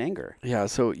hatred and anger? Yeah.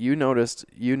 So you noticed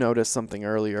something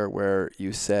earlier where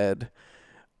you said,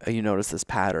 you noticed this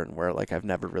pattern where, like, I've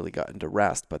never really gotten to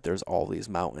rest, but there's all these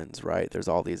mountains, right? There's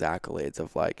all these accolades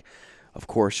of, like, of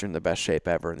course you're in the best shape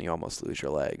ever and you almost lose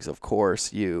your legs. Of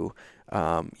course you,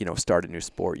 you know, start a new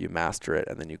sport, you master it,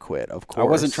 and then you quit. Of course. I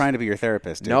wasn't trying to be your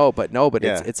therapist, dude. No, but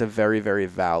Yeah. it's a very, very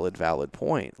valid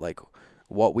point. Like,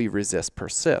 what we resist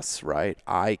persists, right?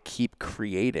 I keep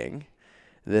creating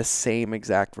this same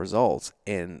exact results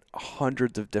in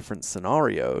hundreds of different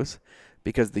scenarios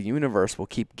because the universe will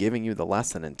keep giving you the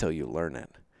lesson until you learn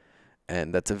it.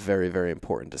 And that's a very, very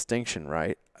important distinction,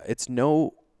 right? It's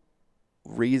no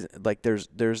reason, like,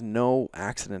 there's no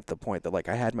accident at the point that, like,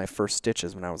 I had my first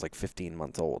stitches when I was like 15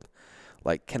 months old.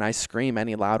 Like, can I scream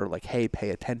any louder, like, hey, pay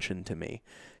attention to me?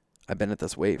 I've been at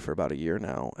this weight for about a year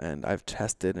now, and I've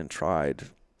tested and tried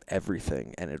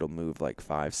everything, and it'll move like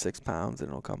 5-6 pounds and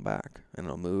it'll come back, and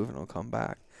it'll move and it'll come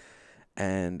back.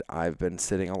 And I've been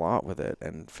sitting a lot with it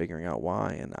and figuring out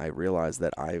why. And I realized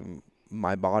that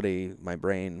my body, my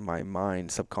brain, my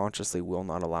mind subconsciously will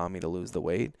not allow me to lose the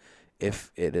weight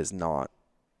if it is not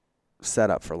set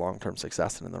up for long-term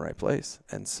success and in the right place.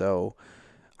 And so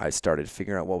I started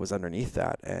figuring out what was underneath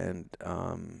that. And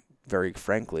very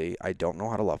frankly, I don't know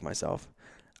how to love myself.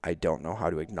 I don't know how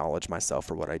to acknowledge myself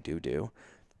for what I do.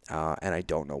 And I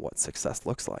don't know what success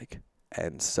looks like.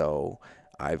 And so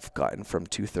I've gotten from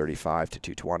 235 to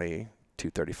 220,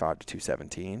 235 to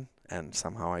 217, and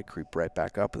somehow I creep right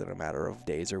back up within a matter of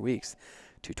days or weeks,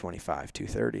 225,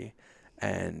 230.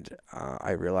 And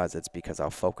I realize it's because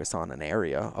I'll focus on an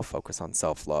area, I'll focus on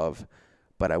self-love,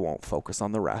 but I won't focus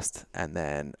on the rest. And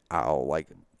then I'll, like,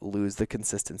 lose the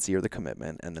consistency or the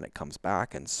commitment, and then it comes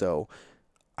back. And so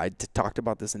I talked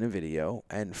about this in a video,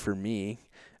 and for me,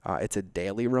 it's a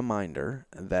daily reminder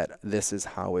that this is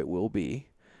how it will be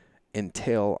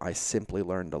until I simply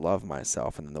learn to love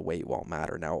myself, and then the weight won't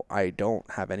matter. Now, I don't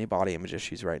have any body image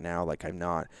issues right now. Like, I'm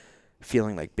not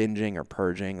feeling like binging or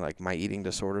purging. Like, my eating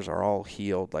disorders are all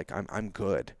healed. Like, I'm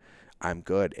good. I'm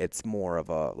good. It's more of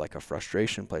a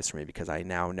frustration place for me because I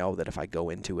now know that if I go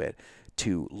into it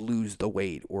to lose the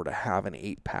weight or to have an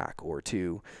 8-pack or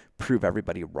to prove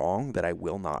everybody wrong, that I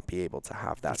will not be able to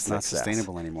have that success. It's not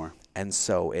sustainable anymore. And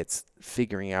so it's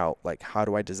figuring out, like, how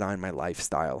do I design my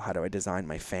lifestyle? How do I design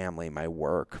my family, my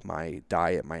work, my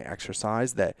diet, my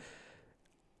exercise that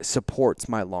supports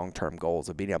my long-term goals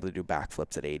of being able to do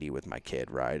backflips at 80 with my kid,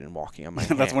 right? And walking on my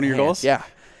That's one of your goals? Yeah.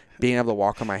 Being able to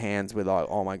walk on my hands with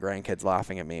all my grandkids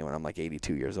laughing at me when I'm like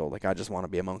 82 years old. Like, I just want to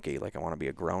be a monkey. Like, I want to be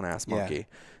a grown-ass monkey. Yeah.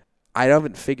 I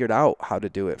haven't figured out how to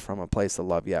do it from a place of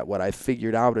love yet. What I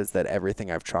figured out is that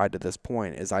everything I've tried to this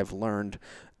point is I've learned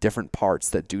different parts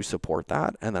that do support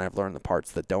that, and then I've learned the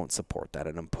parts that don't support that,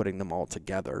 and I'm putting them all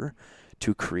together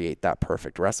to create that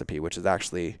perfect recipe, which is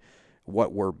actually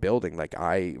what we're building. Like,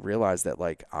 I realize that,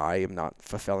 like, I am not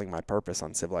fulfilling my purpose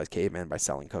on Civilized Caveman by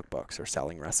selling cookbooks or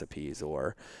selling recipes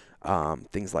or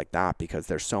things like that, because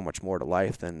there's so much more to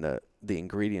life than the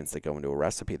ingredients that go into a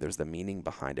recipe. There's the meaning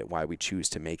behind it, why we choose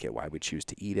to make it, why we choose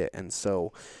to eat it. And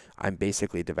so I'm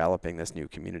basically developing this new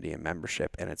community and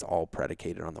membership, and it's all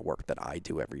predicated on the work that I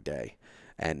do every day.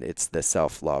 And it's the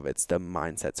self-love, it's the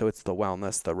mindset. So it's the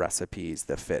wellness, the recipes,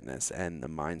 the fitness, and the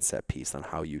mindset piece on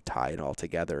how you tie it all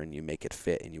together and you make it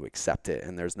fit and you accept it.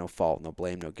 And there's no fault, no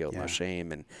blame, no guilt, no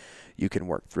shame, and you can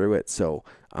work through it. So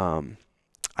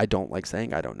I don't like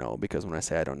saying I don't know, because when I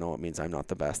say I don't know, it means I'm not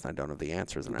the best and I don't have the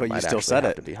answers, and But I might you still actually said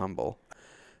have it. to be humble.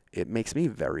 It makes me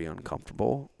very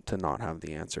uncomfortable to not have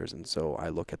the answers, and so I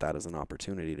look at that as an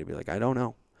opportunity to be like, I don't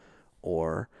know,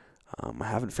 or I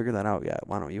haven't figured that out yet.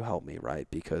 Why don't you help me, right?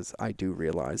 Because I do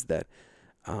realize that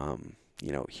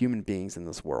you know, human beings in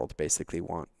this world basically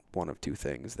want one of two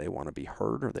things. They want to be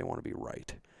heard or they want to be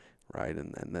right?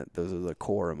 And that those are the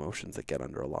core emotions that get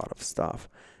under a lot of stuff.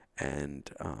 And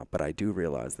but I do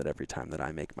realize that every time that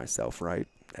I make myself right,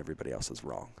 everybody else is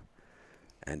wrong.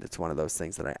 And it's one of those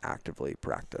things that I actively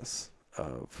practice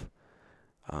of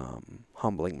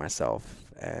humbling myself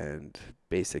and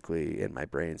basically in my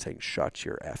brain saying, shut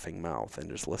your effing mouth and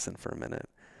just listen for a minute,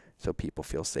 so people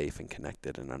feel safe and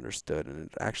connected and understood. And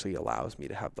it actually allows me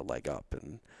to have the leg up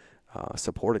and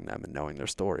supporting them and knowing their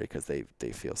story, because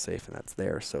they feel safe and that's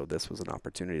there. So this was an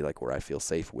opportunity like where I feel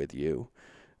safe with you,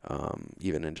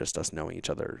 even in just us knowing each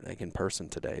other like in person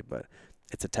today. But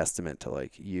it's a testament to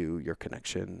like your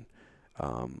connection,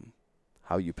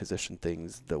 how you position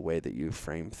things, the way that you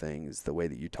frame things, the way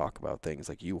that you talk about things.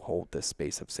 Like, you hold this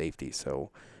space of safety.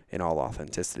 So in all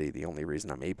authenticity, the only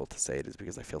reason I'm able to say it is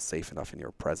because I feel safe enough in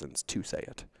your presence to say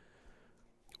it.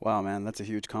 Wow, man, that's a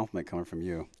huge compliment coming from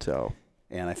you. So,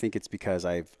 and I think it's because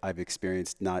I've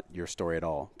experienced not your story at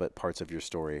all, but parts of your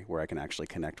story where I can actually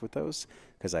connect with those,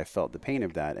 because I felt the pain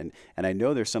of that. And I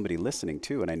know there's somebody listening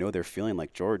too, and I know they're feeling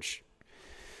like, George,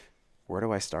 where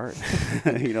do I start?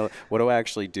 What do I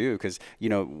actually do? Because,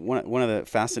 one of the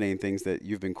fascinating things that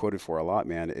you've been quoted for a lot,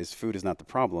 man, is food is not the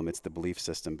problem. It's the belief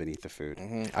system beneath the food.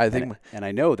 I think, and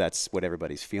I know that's what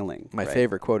everybody's feeling. My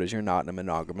favorite quote is, you're not in a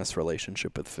monogamous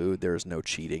relationship with food. There is no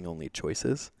cheating, only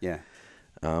choices. Yeah.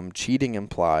 Cheating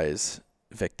implies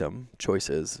victim.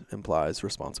 Choices implies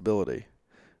responsibility.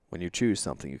 When you choose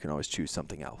something, you can always choose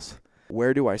something else.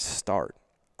 Where do I start?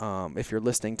 If you're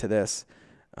listening to this,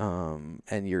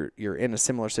 and you're in a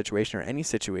similar situation or any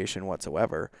situation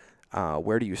whatsoever,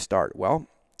 where do you start? Well,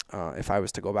 if I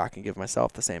was to go back and give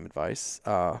myself the same advice,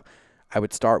 I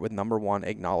would start with number one,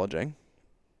 acknowledging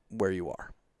where you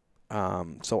are.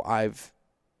 So I've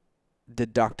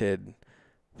deducted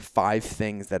 5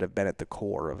 things that have been at the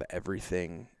core of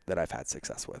everything that I've had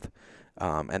success with.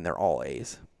 And they're all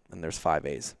A's, and there's 5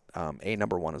 A's. A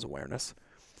number 1 is awareness.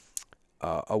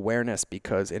 Awareness,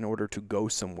 because in order to go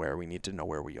somewhere, we need to know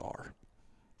where we are.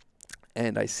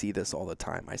 And I see this all the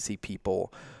time. I see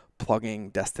people plugging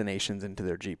destinations into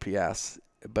their GPS,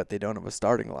 but they don't have a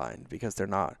starting line because they're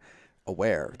not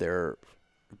aware. They're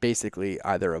basically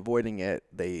either avoiding it,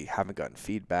 they haven't gotten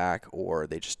feedback, or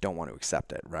they just don't want to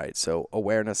accept it, right? So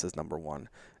awareness is number 1.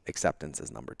 Acceptance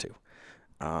is number 2.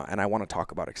 And I want to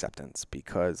talk about acceptance,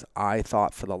 because I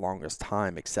thought for the longest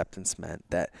time acceptance meant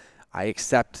that I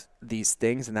accept these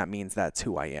things and that means that's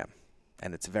who I am.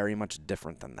 And it's very much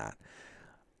different than that.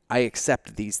 I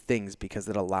accept these things because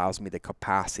it allows me the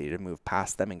capacity to move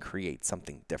past them and create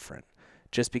something different.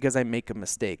 Just because I make a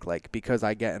mistake, like because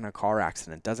I get in a car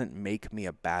accident, doesn't make me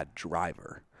a bad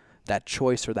driver. That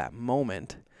choice or that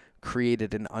moment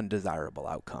created an undesirable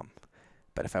outcome.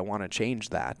 But if I want to change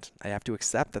that, I have to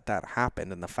accept that that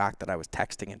happened, and the fact that I was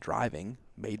texting and driving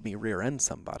made me rear-end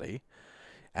somebody.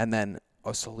 And then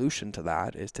a solution to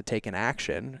that is to take an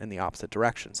action in the opposite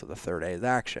direction. So the 3rd A is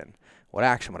action. What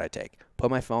action would I take? Put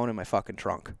my phone in my fucking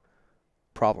trunk.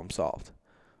 Problem solved.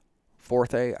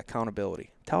 4th A,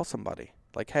 accountability. Tell somebody.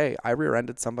 Like, hey, I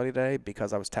rear-ended somebody today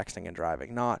because I was texting and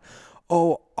driving. Not,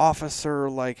 oh, officer,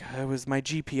 like, it was my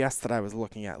GPS that I was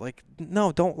looking at. Like,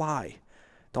 no, don't lie.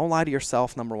 Don't lie to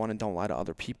yourself, number 1, and don't lie to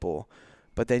other people.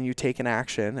 But then you take an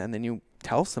action, and then you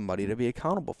tell somebody to be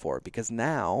accountable for it. Because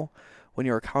now, when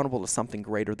you're accountable to something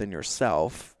greater than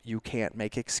yourself, you can't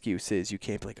make excuses. You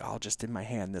can't be like, oh, I'll just in my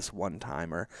hand this one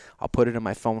time, or I'll put it in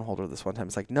my phone holder this one time.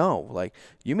 It's like, no, like,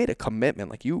 you made a commitment.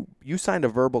 Like, you signed a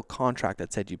verbal contract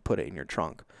that said you'd put it in your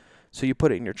trunk. So you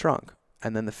put it in your trunk.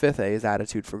 And then the 5th A is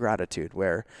attitude for gratitude,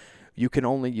 where you can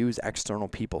only use external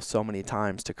people so many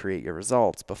times to create your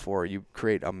results before you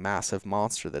create a massive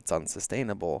monster that's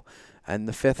unsustainable. And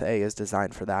the 5th A is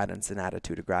designed for that, and it's an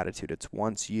attitude of gratitude. It's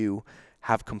once you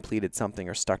have completed something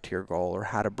or stuck to your goal or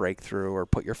had a breakthrough or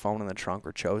put your phone in the trunk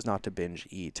or chose not to binge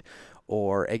eat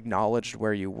or acknowledged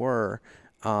where you were,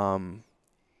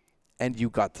 and you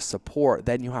got the support,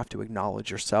 then you have to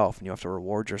acknowledge yourself and you have to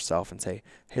reward yourself and say,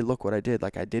 hey, look what I did.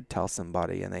 Like, I did tell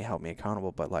somebody and they held me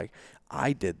accountable, but like,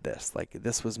 I did this. Like,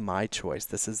 this was my choice.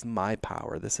 This is my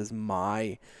power. This is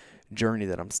my journey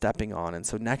that I'm stepping on. And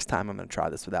so next time I'm going to try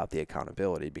this without the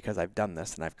accountability, because I've done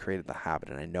this and I've created the habit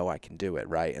and I know I can do it,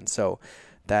 right? And so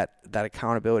that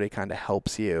accountability kind of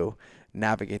helps you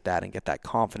navigate that and get that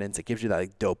confidence. It gives you that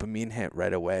like dopamine hit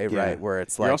right away, right? Where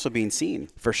it's like, you're also being seen.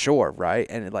 For sure, right?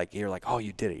 And it, like, you're like, oh,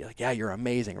 you did it. You're like, yeah, you're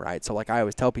amazing, right? So like, I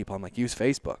always tell people, I'm like, use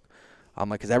Facebook. I'm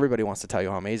like, because everybody wants to tell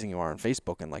you how amazing you are on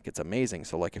Facebook, and like, it's amazing.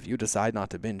 So like, if you decide not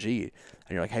to binge eat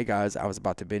and you're like, hey guys, I was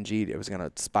about to binge eat, it was going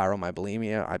to spiral my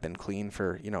bulimia. I've been clean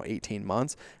for 18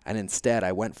 months, and instead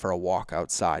I went for a walk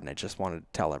outside and I just wanted to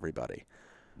tell everybody.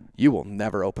 you will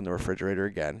never open the refrigerator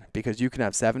again, because you can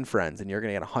have 7 friends and you're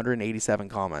going to get 187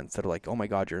 comments that are like, oh my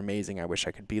God, you're amazing. I wish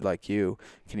I could be like you.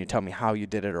 Can you tell me how you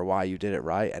did it or why you did it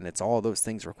right? And it's all those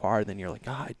things required. Then you're like,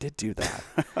 oh, I did do that.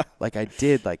 Like I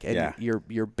did. Like, and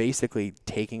you're basically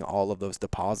taking all of those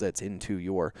deposits into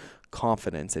your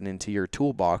confidence and into your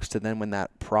toolbox to then when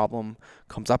that problem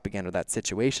comes up again or that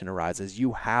situation arises,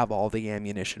 you have all the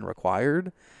ammunition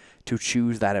required to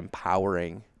choose that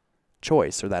empowering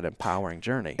choice or that empowering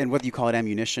journey. And whether you call it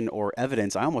ammunition or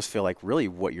evidence, I almost feel like really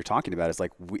what you're talking about is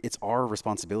like it's our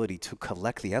responsibility to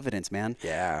collect the evidence, man.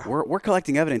 Yeah. We're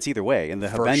collecting evidence either way. And the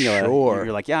For habenula, sure.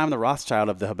 you're like, yeah, I'm the Rothschild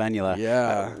of the habenula.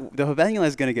 Yeah. The habenula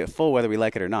is going to get full whether we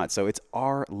like it or not. So it's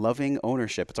our loving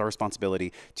ownership. It's our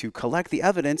responsibility to collect the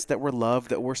evidence that we're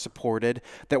loved, that we're supported,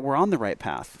 that we're on the right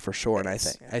path. For sure. And I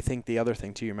think the other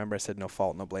thing too, you remember I said no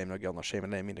fault, no blame, no guilt, no shame,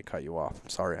 and I didn't mean to cut you off. I'm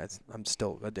sorry. I'm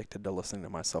still addicted to listening to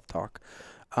myself talk.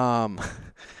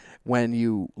 When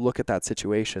you look at that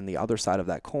situation, the other side of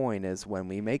that coin is when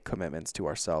we make commitments to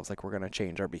ourselves, like we're going to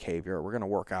change our behavior, or we're going to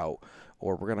work out,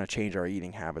 or we're going to change our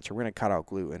eating habits, or we're going to cut out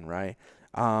gluten, right?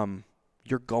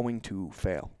 You're going to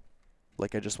fail.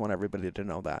 Like, I just want everybody to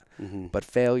know that. Mm-hmm. But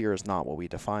failure is not what we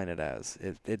define it as.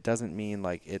 It doesn't mean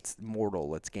like it's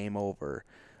mortal, it's game over.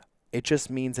 It just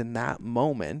means in that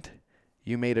moment,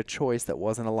 you made a choice that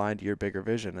wasn't aligned to your bigger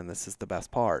vision, and this is the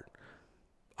best part.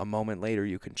 A moment later,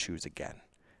 you can choose again.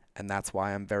 And that's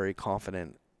why I'm very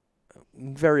confident,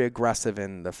 very aggressive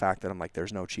in the fact that I'm like,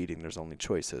 there's no cheating, there's only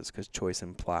choices, because choice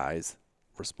implies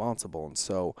responsible. And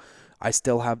so I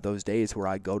still have those days where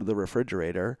I go to the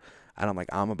refrigerator and I'm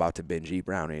like, I'm about to binge eat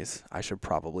brownies. I should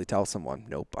probably tell someone.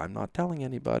 Nope, I'm not telling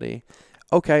anybody.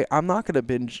 Okay, I'm not going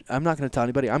to tell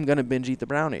anybody. I'm going to binge eat the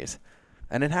brownies.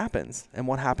 And it happens. And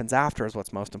what happens after is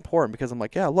what's most important, because I'm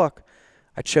like, yeah, look,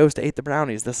 I chose to eat the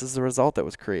brownies. This is the result that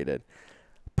was created.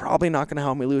 Probably not going to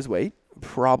help me lose weight.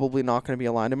 Probably not going to be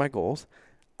aligned to my goals.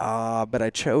 But I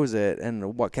chose it,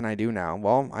 and what can I do now?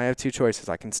 Well, I have 2 choices.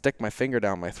 I can stick my finger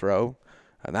down my throat,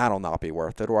 and that'll not be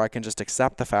worth it. Or I can just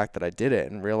accept the fact that I did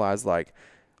it and realize, like,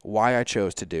 why I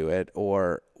chose to do it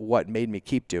or what made me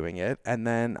keep doing it. And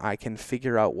then I can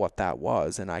figure out what that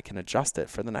was, and I can adjust it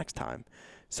for the next time.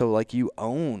 So, like, you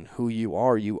own who you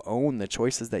are. You own the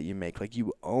choices that you make. Like,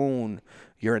 you own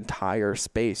your entire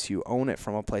space. You own it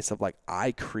from a place of, like,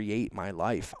 I create my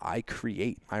life. I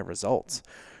create my results,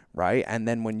 right? And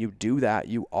then when you do that,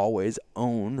 you always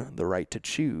own the right to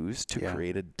choose to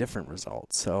create a different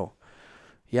result. So,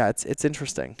 yeah, it's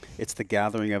interesting. It's the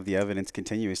gathering of the evidence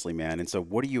continuously, man. And so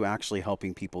what are you actually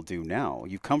helping people do now?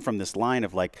 You've come from this line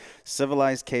of like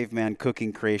Civilized Caveman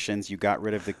Cooking Creations. You got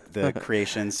rid of the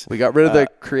creations. We got rid of the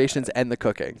creations and the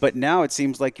cooking. But now it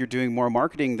seems like you're doing more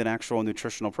marketing than actual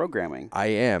nutritional programming. I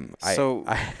am. So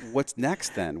what's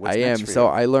next then? What's I next am. for So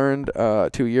you? I learned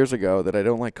 2 years ago that I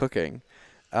don't like cooking.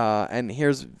 And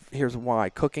here's why.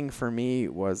 Cooking for me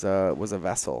was a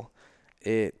vessel.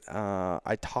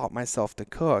 I taught myself to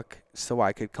cook so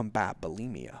I could combat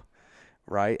bulimia,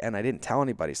 right? And I didn't tell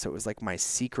anybody, so it was like my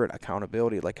secret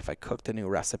accountability. Like if I cooked a new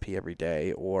recipe every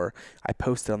day or I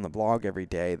posted on the blog every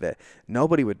day, that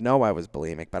nobody would know I was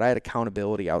bulimic, but I had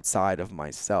accountability outside of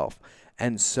myself.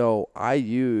 And so I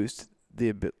used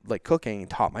cooking,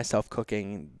 taught myself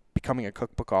cooking, becoming a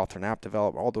cookbook author, an app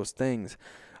developer, all those things,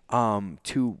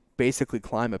 to basically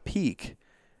climb a peak.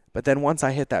 But then once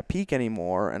I hit that peak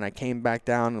anymore and I came back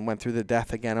down and went through the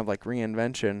death again of like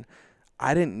reinvention,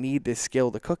 I didn't need this skill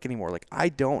to cook anymore. Like I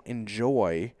don't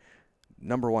enjoy,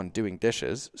 number one, doing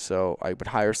dishes. So I would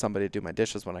hire somebody to do my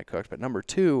dishes when I cooked. But number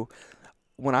two,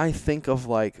 when I think of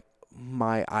like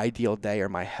my ideal day or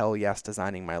my hell yes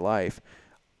designing my life,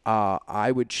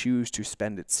 I would choose to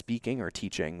spend it speaking or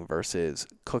teaching versus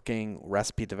cooking,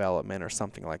 recipe development, or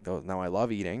something like those. Now I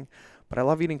love eating, but I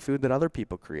love eating food that other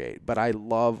people create. But I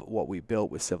love what we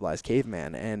built with Civilized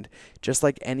Caveman. And just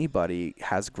like anybody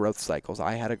has growth cycles,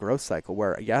 I had a growth cycle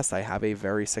where, yes, I have a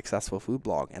very successful food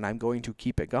blog and I'm going to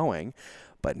keep it going.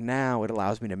 But now it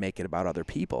allows me to make it about other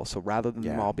people. So rather than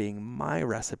them all being my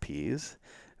recipes,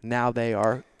 now they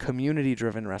are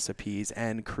community-driven recipes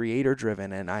and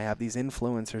creator-driven. And I have these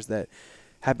influencers that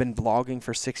have been blogging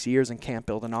for 6 years and can't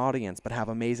build an audience, but have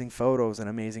amazing photos and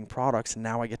amazing products. And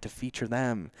now I get to feature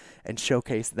them and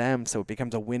showcase them. So it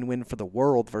becomes a win-win for the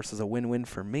world versus a win-win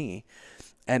for me.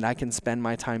 And I can spend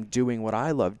my time doing what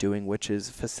I love doing, which is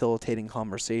facilitating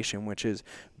conversation, which is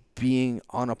being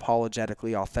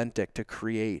unapologetically authentic to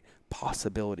create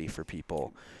possibility for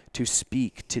people to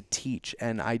speak, to teach.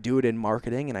 And I do it in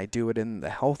marketing and I do it in the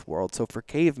health world. So for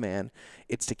Caveman,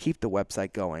 it's to keep the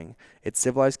website going. It's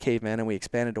Civilized Caveman, and we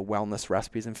expanded to wellness,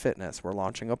 recipes, and fitness. We're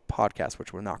launching a podcast,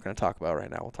 which we're not going to talk about right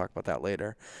now. We'll talk about that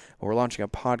later. But we're launching a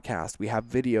podcast. We have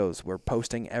videos. We're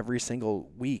posting every single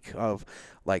week of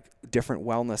like different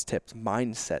wellness tips,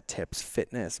 mindset tips,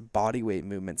 fitness, body weight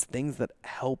movements, things that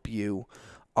help you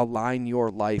align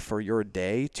your life or your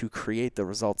day to create the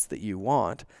results that you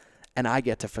want. And I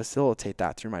get to facilitate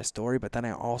that through my story, but then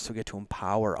I also get to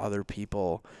empower other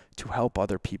people to help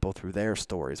other people through their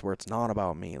stories, where it's not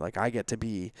about me. Like, I get to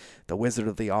be the Wizard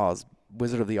of the Oz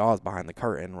behind the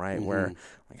curtain, right? Where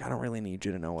like, I don't really need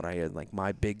you to know what I did. Like,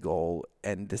 my big goal,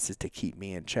 and this is to keep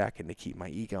me in check and to keep my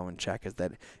ego in check, is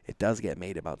that it does get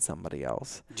made about somebody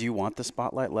else. Do you want the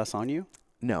spotlight less on you?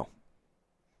 No.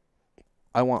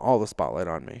 I want all the spotlight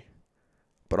on me,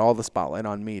 but all the spotlight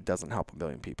on me doesn't help a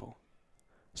billion people.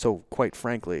 So quite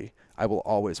frankly, I will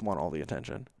always want all the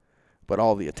attention, but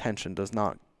all the attention does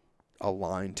not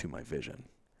align to my vision.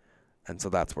 And so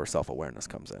that's where self-awareness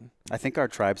comes in. I think our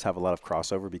tribes have a lot of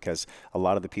crossover, because a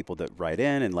lot of the people that write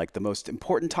in and like the most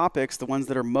important topics, the ones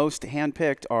that are most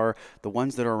handpicked, are the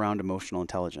ones that are around emotional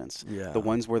intelligence. Yeah. The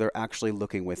ones where they're actually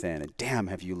looking within. And damn,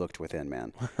 have you looked within,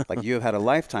 man. Like, you have had a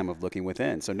lifetime of looking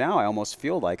within. So now I almost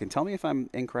feel like, and tell me if I'm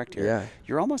incorrect here,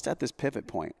 you're almost at this pivot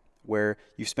point where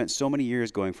you've spent so many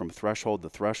years going from threshold to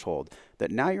threshold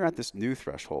that now you're at this new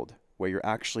threshold where you're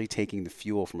actually taking the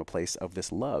fuel from a place of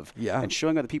this love and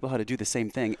showing other people how to do the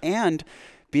same thing, and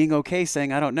being okay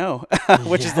saying, I don't know,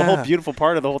 which is the whole beautiful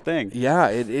part of the whole thing.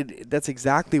 Yeah, that's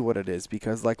exactly what it is,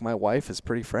 because like my wife is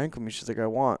pretty frank with me. She's like, I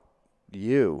want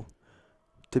you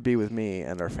to be with me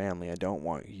and our family. I don't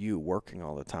want you working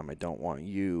all the time. I don't want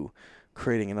you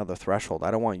creating another threshold. I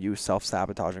don't want you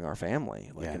self-sabotaging our family.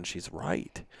 Like, and she's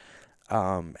right.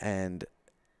 And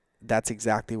that's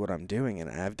exactly what I'm doing.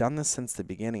 And I've done this since the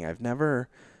beginning. I've never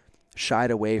shied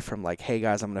away from like, hey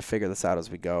guys, I'm going to figure this out as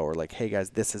we go, or like, hey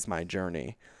guys, this is my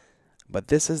journey. But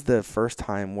this is the first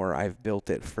time where I've built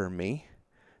it for me,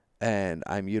 and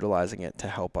I'm utilizing it to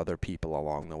help other people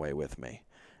along the way with me.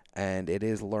 And it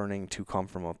is learning to come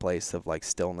from a place of like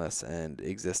stillness and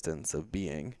existence of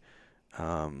being,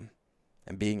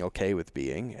 and being okay with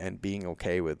being, and being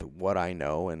okay with what I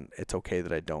know. And it's okay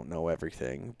that I don't know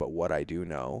everything, but what I do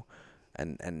know,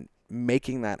 and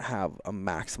making that have a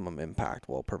maximum impact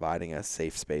while providing a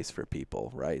safe space for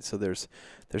people, right? So there's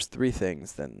three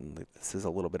things. Then this is a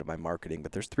little bit of my marketing,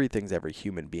 but there's three things every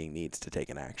human being needs to take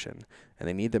an action, and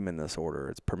they need them in this order.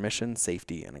 It's permission,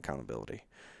 safety, and accountability.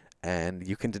 And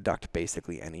you can deduct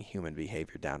basically any human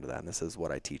behavior down to that. And this is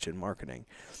what I teach in marketing.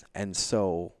 And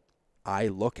so I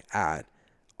look at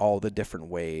all the different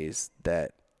ways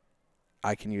that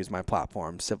I can use my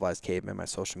platform, Civilized Caveman, my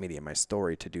social media, my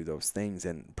story, to do those things.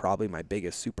 And probably my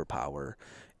biggest superpower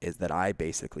is that I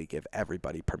basically give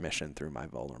everybody permission through my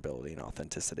vulnerability and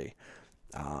authenticity,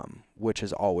 which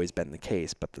has always been the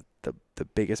case. But the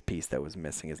biggest piece that was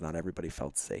missing is not everybody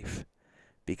felt safe,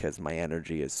 because my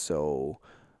energy is so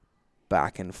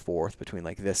back and forth between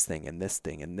like this thing and this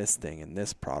thing and this thing and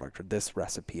this product or this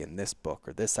recipe and this book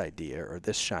or this idea or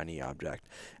this shiny object.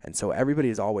 And so everybody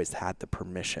has always had the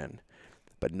permission,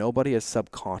 but nobody has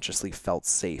subconsciously felt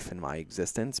safe in my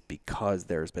existence, because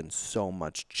there's been so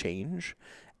much change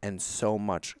and so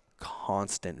much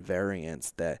constant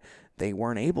variance that they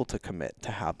weren't able to commit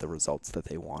to have the results that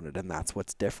they wanted. And that's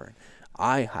what's different.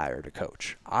 I hired a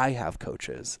coach. I have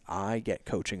coaches. I get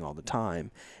coaching all the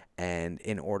time. And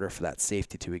in order for that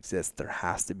safety to exist, there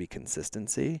has to be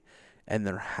consistency, and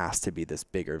there has to be this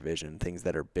bigger vision, things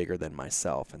that are bigger than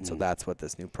myself. And so that's what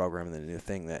this new program and the new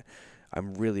thing that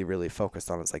I'm really, really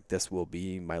focused on is like, this will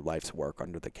be my life's work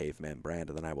under the Caveman brand.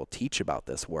 And then I will teach about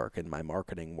this work in my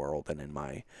marketing world and in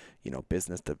my,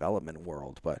 business development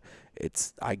world. But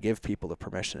I give people the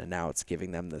permission, and now it's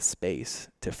giving them the space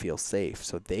to feel safe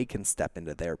so they can step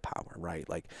into their power, right?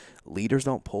 Like, leaders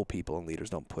don't pull people and leaders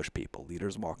don't push people.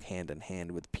 Leaders walk hand in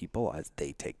hand with people as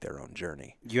they take their own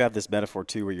journey. You have this metaphor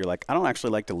too, where you're like, I don't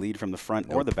actually like to lead from the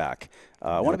front or the back.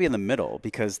 I want to be in the middle,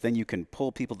 because then you can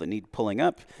pull people that need pulling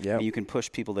up, and you can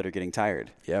push people that are getting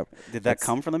tired. Did that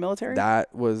come from the military?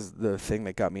 That was the thing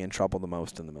that got me in trouble the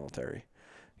most in the military.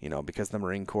 Because the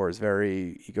Marine Corps is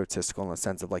very egotistical in the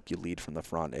sense of like, you lead from the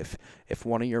front. If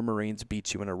one of your Marines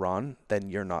beats you in a run, then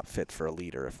you're not fit for a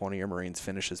leader. If one of your Marines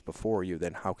finishes before you,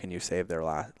 then how can you save their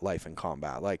life in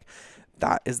combat? Like,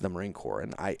 that is the Marine Corps,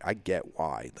 and I get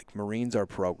why. Like, Marines are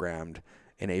programmed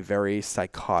in a very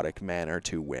psychotic manner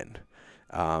to win.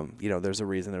 There's a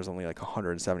reason there's only like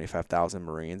 175,000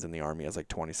 Marines, and the Army has like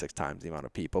 26 times the amount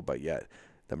of people, but yet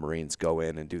the Marines go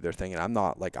in and do their thing. And I'm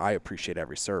not like, I appreciate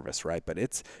every service, right? But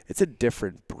it's a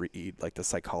different breed. Like the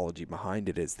psychology behind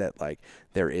it is that like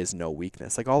there is no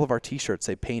weakness. Like all of our T-shirts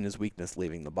say pain is weakness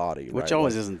leaving the body, Which right?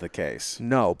 always like, isn't the case.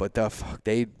 no, but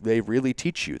they really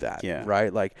teach you that, Yeah.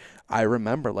 right? Like I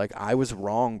remember like I was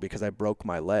wrong because I broke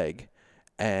my leg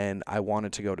and I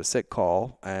wanted to go to sick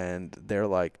call and they're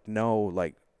like, no,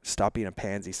 like stop being a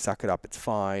pansy, suck it up, it's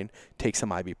fine, take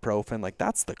some ibuprofen. Like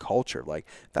that's the culture. Like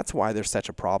that's why there's such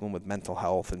a problem with mental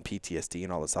health and PTSD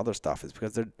and all this other stuff, is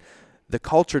because the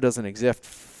culture doesn't exist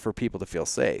for people to feel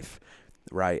safe,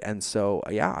 right? And so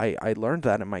yeah, I learned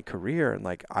that in my career, and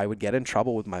like I would get in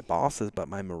trouble with my bosses, but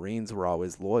my Marines were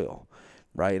always loyal,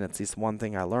 right? And it's this one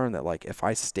thing I learned, that like if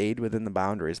I stayed within the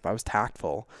boundaries, if I was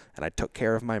tactful and I took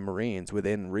care of my Marines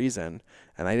within reason,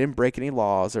 and I didn't break any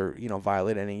laws or, you know,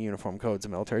 violate any uniform codes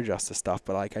of military justice stuff,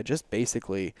 but like I just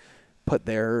basically put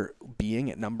their being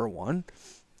at number one,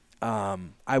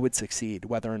 I would succeed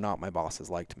whether or not my bosses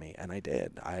liked me. And I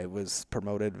did. I was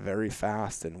promoted very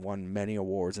fast and won many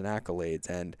awards and accolades.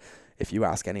 And if you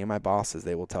ask any of my bosses,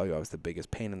 they will tell you I was the biggest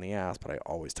pain in the ass, but I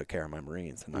always took care of my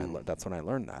Marines. And that's when I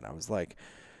learned that. I was like,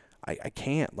 I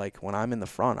can't, like when I'm in the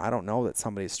front, I don't know that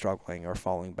somebody's struggling or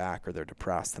falling back or they're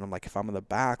depressed. And I'm like, if I'm in the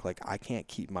back, like I can't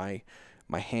keep my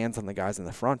hands on the guys in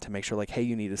the front to make sure like, hey,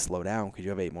 you need to slow down because you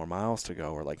have 8 more miles to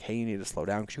go, or like, hey, you need to slow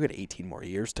down because you had 18 more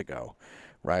years to go,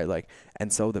 right? Like,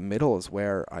 and so the middle is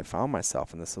where I found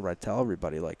myself, and this is what I tell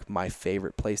everybody, like my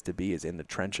favorite place to be is in the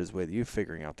trenches with you,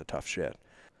 figuring out the tough shit.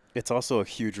 It's also a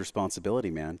huge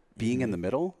responsibility, man. Being in the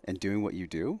middle and doing what you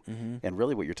do. And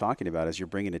really what you're talking about is you're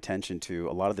bringing attention to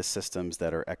a lot of the systems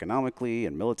that are economically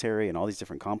and military and all these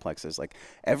different complexes. Like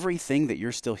everything that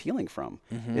you're still healing from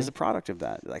is a product of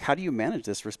that. Like how do you manage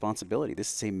this responsibility?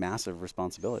 This is a massive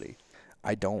responsibility.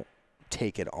 I don't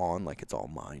take it on like it's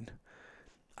all mine.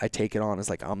 I take it on as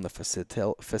like I'm the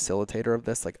facilitator of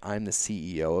this. Like I'm the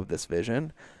CEO of this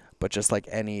vision. But just like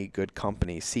any good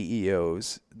company,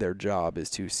 CEOs, their job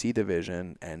is to see the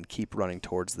vision and keep running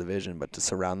towards the vision, but to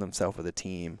surround themselves with a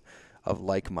team of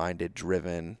like-minded,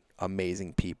 driven,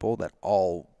 amazing people that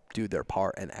all do their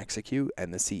part and execute.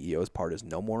 And the CEO's part is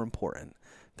no more important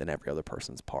than every other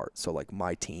person's part. So like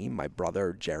my team, my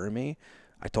brother, Jeremy,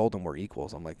 I told him we're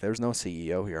equals. I'm like, there's no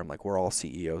CEO here. I'm like, we're all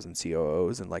CEOs and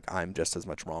COOs, and like I'm just as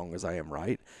much wrong as I am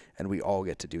right, and we all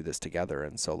get to do this together.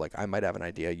 And so like I might have an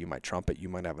idea, you might trump it, you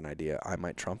might have an idea, I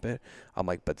might trump it. I'm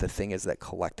like, but the thing is that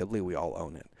collectively we all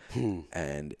own it.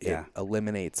 And it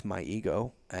eliminates my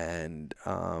ego. And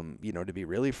you know, to be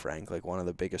really frank, like one of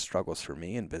the biggest struggles for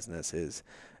me in business is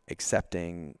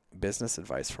accepting business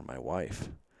advice from my wife.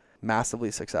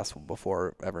 Massively successful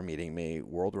before ever meeting me,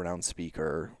 world-renowned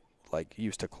speaker, like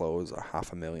used to close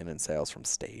 $500,000 in sales from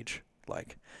stage.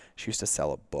 Like she used to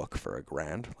sell a book for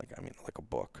 $1,000. Like, I mean, like a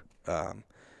book.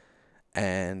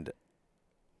 And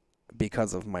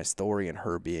because of my story and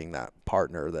her being that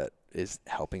partner that is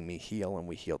helping me heal, and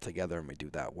we heal together and we do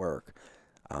that work,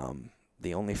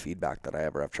 the only feedback that I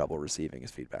ever have trouble receiving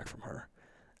is feedback from her,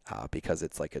 because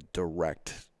it's like a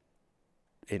direct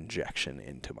injection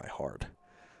into my heart.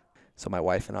 So my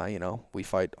wife and I, you know, we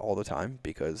fight all the time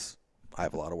because I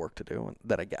have a lot of work to do,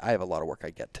 and I have a lot of work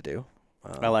I get to do.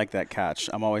 I like that catch.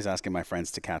 I'm always asking my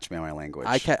friends to catch me on my language.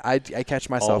 I catch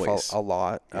myself a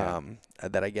lot Yeah.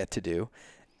 that I get to do,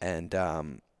 and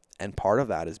part of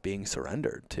that is being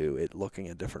surrendered to it looking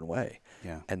a different way.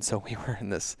 Yeah. And so we were in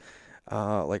this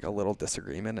like a little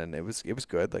disagreement, and it was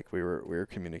good. Like we were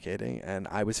communicating, and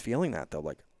I was feeling that though.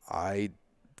 Like I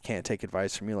can't take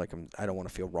advice from you. Like I don't want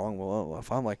to feel wrong. Well,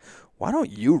 if I'm like, why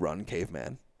don't you run,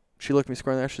 caveman? She looked me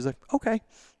square in the eye. She's like, okay.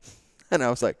 And I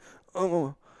was like,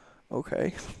 oh,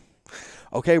 okay.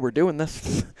 Okay, we're doing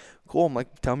this. Cool. I'm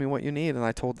like, tell me what you need. And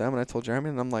I told them, and I told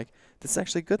Jeremy, and I'm like, this is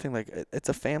actually a good thing. Like, it's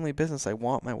a family business. I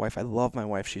want my wife. I love my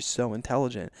wife. She's so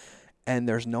intelligent. And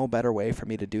there's no better way for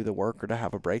me to do the work or to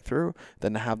have a breakthrough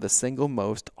than to have the single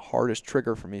most hardest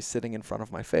trigger for me sitting in front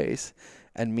of my face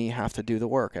and me have to do the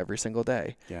work every single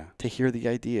day. Yeah. To hear the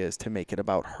ideas, to make it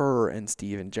about her and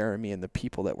Steve and Jeremy and the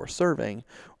people that we're serving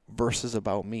versus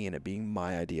about me and it being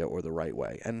my idea or the right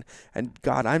way. And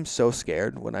God, I'm so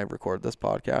scared when I record this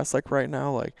podcast. Like right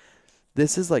now, like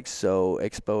this is like so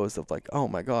exposed of like, oh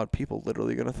my God, people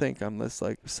literally going to think I'm this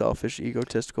like selfish,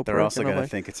 egotistical person. They're also going to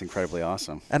think it's incredibly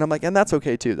awesome. And I'm like, and that's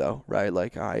okay too though, right?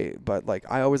 Like but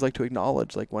I always like to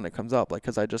acknowledge like when it comes up, like,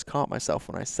 cause I just caught myself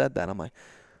when I said that. I'm like,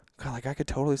 God, like I could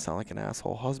totally sound like an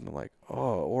asshole husband, like,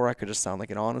 oh, or I could just sound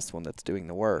like an honest one that's doing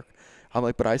the work. I'm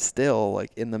like, but I still,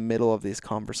 like, in the middle of these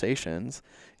conversations,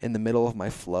 in the middle of my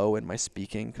flow and my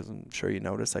speaking, because I'm sure you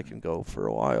notice I can go for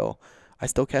a while, I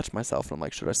still catch myself and I'm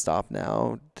like, should I stop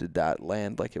now? Did that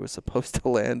land like it was supposed to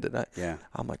land? And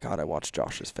I'm like, God, I watched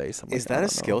Josh's face. I'm like, Is that a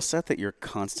skill set that you're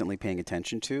constantly paying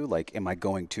attention to? Like, am I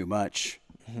going too much?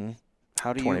 Mm-hmm.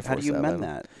 How do you mend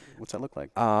that? What's that look like?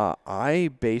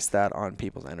 I base that on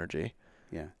people's energy.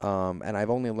 Yeah. And I've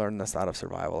only learned this out of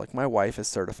survival. Like my wife is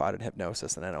certified in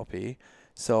hypnosis and NLP.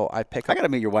 So I gotta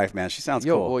meet your wife, man. She sounds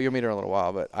cool. Well, you'll meet her in a little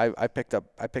while, but I pick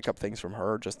up things from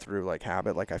her just through like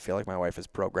habit. Like I feel like my wife has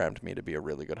programmed me to be a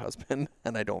really good husband,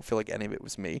 and I don't feel like any of it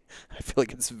was me. I feel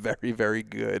like it's very, very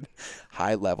good,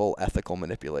 high level ethical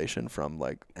manipulation from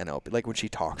like NLP. Like when she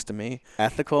talks to me.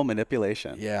 Ethical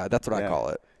manipulation. Yeah, that's what I call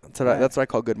it. That's what I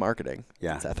call good marketing.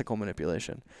 Yeah. It's ethical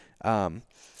manipulation.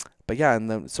 But yeah,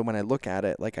 so when I look at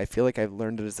it, like I feel like I've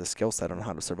learned it as a skill set on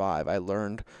how to survive. I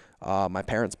learned my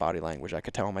parents' body language. I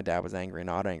could tell when my dad was angry,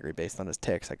 not angry, based on his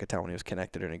tics. I could tell when he was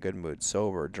connected, in a good mood,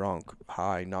 sober, drunk,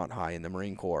 high, not high, in the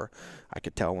Marine Corps. I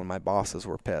could tell when my bosses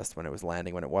were pissed, when it was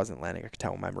landing, when it wasn't landing. I could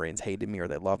tell when my Marines hated me or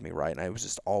they loved me, right? And I was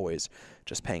just always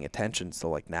just paying attention. So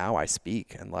like now I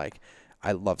speak, and like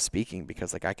I love speaking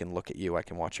because like I can look at you, I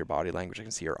can watch your body language, I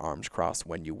can see your arms crossed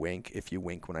when you wink. If you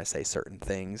wink when I say certain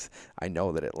things, I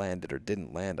know that it landed or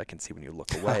didn't land. I can see when you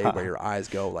look away, where your eyes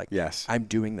go. Like, yes, I'm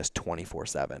doing this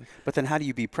 24/7. But then how do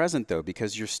you be present though?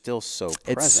 Because you're still so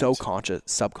present. It's so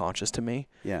subconscious to me.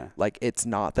 Yeah. Like it's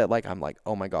not that like I'm like,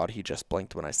 oh my God, he just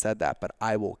blinked when I said that, but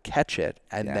I will catch it,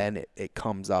 and then it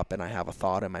comes up, and I have a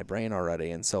thought in my brain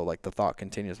already, and so like the thought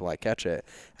continues while I catch it,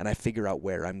 and I figure out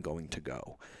where I'm going to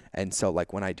go. And so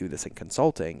like when I do this in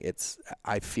consulting,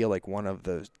 I feel like one of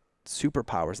the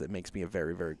superpowers that makes me a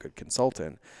very, very good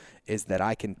consultant is that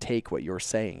I can take what you're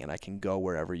saying and I can go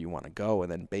wherever you want to go. And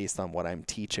then based on what I'm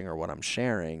teaching or what I'm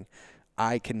sharing,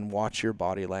 I can watch your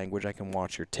body language, I can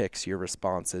watch your tics, your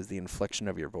responses, the inflection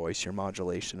of your voice, your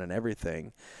modulation and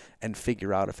everything, and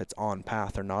figure out if it's on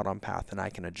path or not on path, and I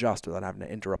can adjust without having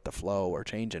to interrupt the flow or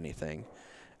change anything.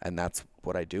 And that's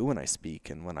what I do when I speak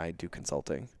and when I do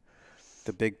consulting.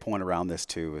 The big point around this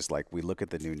too is like we look at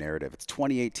the new narrative. It's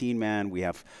 2018, man. We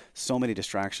have so many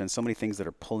distractions, so many things that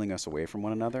are pulling us away from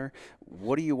one another.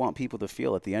 What do you want people to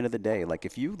feel at the end of the day? Like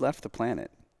if you left the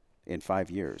planet in 5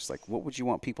 years, like what would you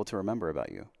want people to remember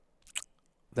about you?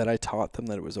 That I taught them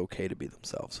that it was okay to be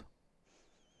themselves.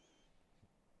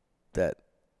 That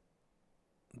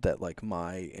like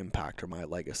my impact or my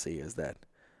legacy is that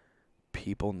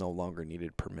people no longer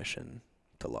needed permission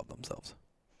to love themselves.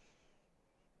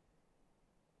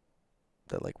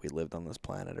 That like we lived on this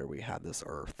planet, or we had this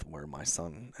earth where my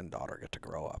son and daughter get to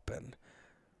grow up, and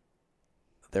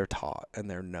they're taught and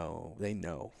they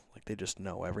know, like they just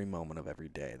know every moment of every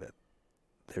day that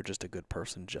they're just a good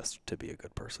person just to be a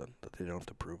good person, that they don't have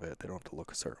to prove it, they don't have to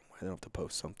look a certain way, they don't have to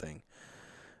post something,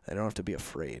 they don't have to be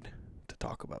afraid to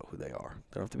talk about who they are,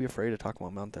 they don't have to be afraid to talk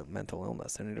about mental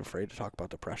illness, they're not afraid to talk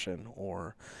about depression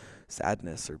or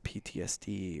sadness or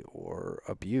PTSD or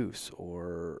abuse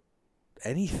or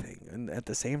anything. And at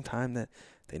the same time that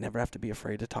they never have to be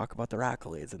afraid to talk about their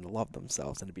accolades and to love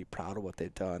themselves and to be proud of what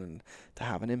they've done and to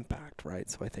have an impact, right?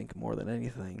 So I think more than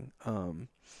anything,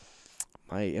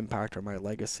 my impact or my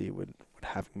legacy would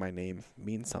having my name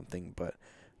mean something, but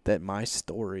that my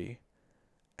story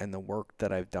and the work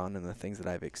that I've done and the things that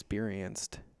I've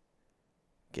experienced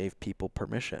gave people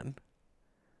permission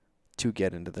to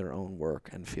get into their own work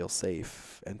and feel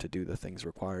safe and to do the things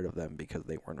required of them because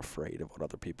they weren't afraid of what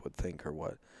other people would think,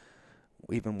 or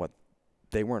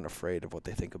they weren't afraid of what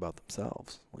they think about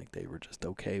themselves. Like they were just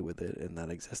okay with it in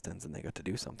that existence, and they got to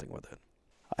do something with it.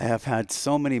 I have had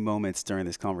so many moments during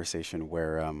this conversation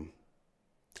where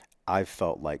I've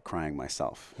felt like crying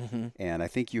myself. Mm-hmm. And I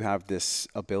think you have this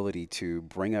ability to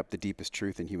bring up the deepest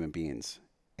truth in human beings.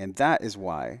 And that is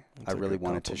why I really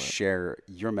wanted to share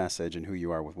your message and who you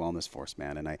are with Wellness Force,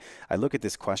 man. And I look at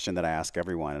this question that I ask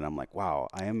everyone, and I'm like, wow,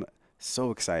 I am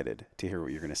so excited to hear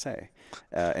what you're going to say.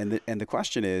 And the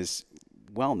question is,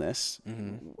 wellness,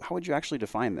 how would you actually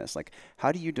define this? Like,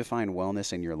 how do you define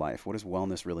wellness in your life? What does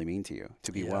wellness really mean to you,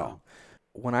 to be well?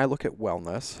 When I look at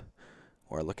wellness,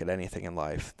 or I look at anything in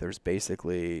life, there's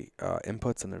basically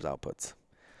inputs and there's outputs.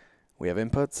 We have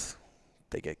inputs.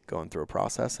 They get going through a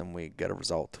process and we get a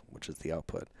result, which is the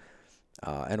output.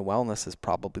 And wellness is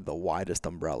probably the widest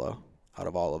umbrella out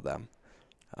of all of them.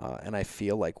 And I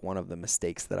feel like one of the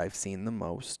mistakes that I've seen the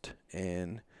most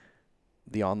in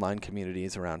the online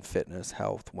communities around fitness,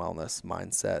 health, wellness,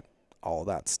 mindset, all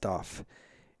that stuff,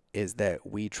 is that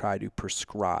we try to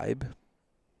prescribe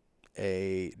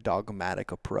a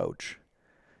dogmatic approach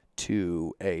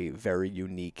to a very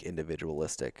unique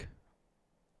individualistic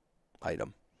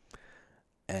item.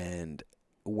 And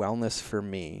wellness for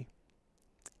me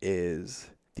is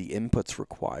the inputs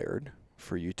required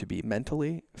for you to be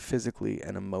mentally, physically,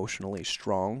 and emotionally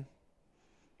strong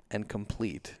and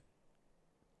complete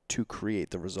to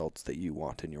create the results that you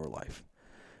want in your life.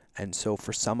 And so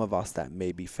for some of us, that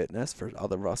may be fitness. For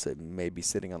other of us, it may be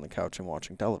sitting on the couch and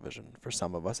watching television. For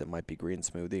some of us, it might be green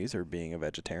smoothies or being a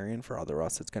vegetarian. For other of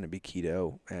us, it's going to be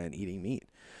keto and eating meat.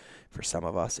 For some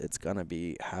of us, it's going to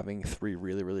be having 3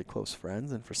 really, really close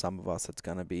friends. And for some of us, it's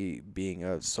going to be being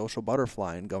a social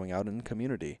butterfly and going out in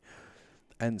community.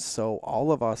 And so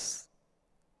all of us,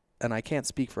 and I can't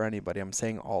speak for anybody, I'm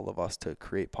saying all of us to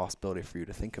create possibility for you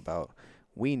to think about.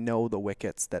 We know the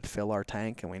wickets that fill our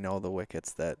tank, and we know the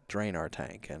wickets that drain our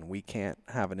tank, and we can't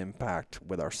have an impact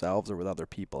with ourselves or with other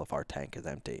people if our tank is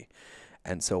empty.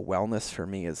 And so wellness for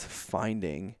me is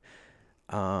finding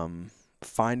the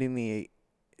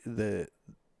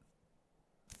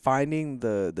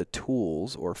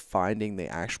tools, or finding the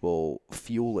actual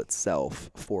fuel itself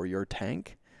for your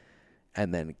tank,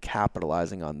 and then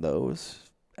capitalizing on those,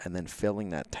 and then filling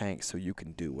that tank so you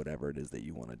can do whatever it is that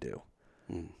you want to do.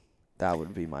 That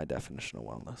would be my definition of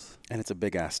wellness. And it's a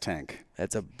big ass tank.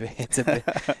 It's a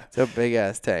big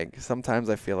ass tank. Sometimes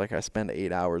I feel like I spend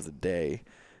 8 hours a day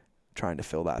trying to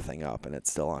fill that thing up, and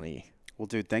it's still on E. Well,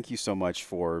 dude, thank you so much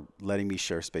for letting me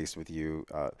share space with you,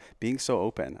 being so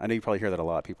open. I know you probably hear that a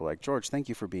lot. People are like, George, thank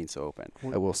you for being so open.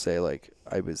 I will say, like,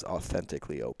 I was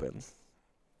authentically open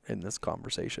in this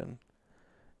conversation.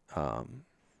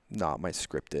 Not my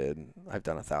scripted, I've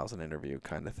done 1,000 interview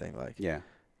kind of thing. Like, yeah.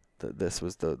 This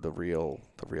was the real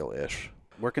ish.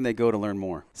 Where can they go to learn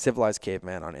more? Civilized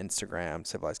Caveman on Instagram,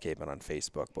 Civilized Caveman on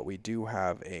Facebook. But we do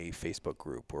have a Facebook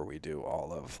group where we do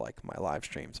all of, like, my live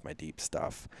streams, my deep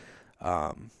stuff.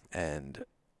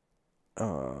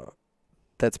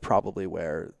 That's probably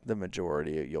where the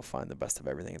majority, you'll find the best of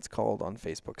everything. It's called on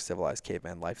Facebook Civilized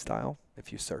Caveman Lifestyle.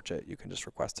 If you search it, you can just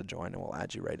request to join and we'll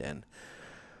add you right in.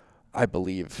 I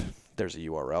believe there's a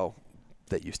URL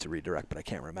that used to redirect, but I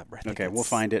can't remember. Okay, we'll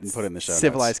find it and put it in the show notes.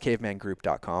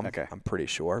 CivilizedCavemanGroup.com. Okay. I'm pretty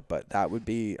sure, but that would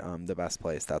be the best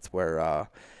place. That's where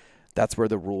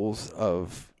the rules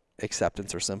of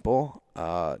acceptance are simple.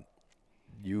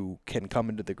 You can come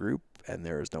into the group, and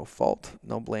there is no fault,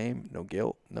 no blame, no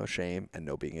guilt, no shame, and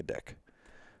no being a dick.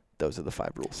 Those are the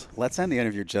 5 rules. Let's end the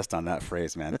interview just on that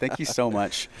phrase, man. Thank you so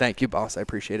much. Thank you, boss. I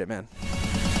appreciate it, man.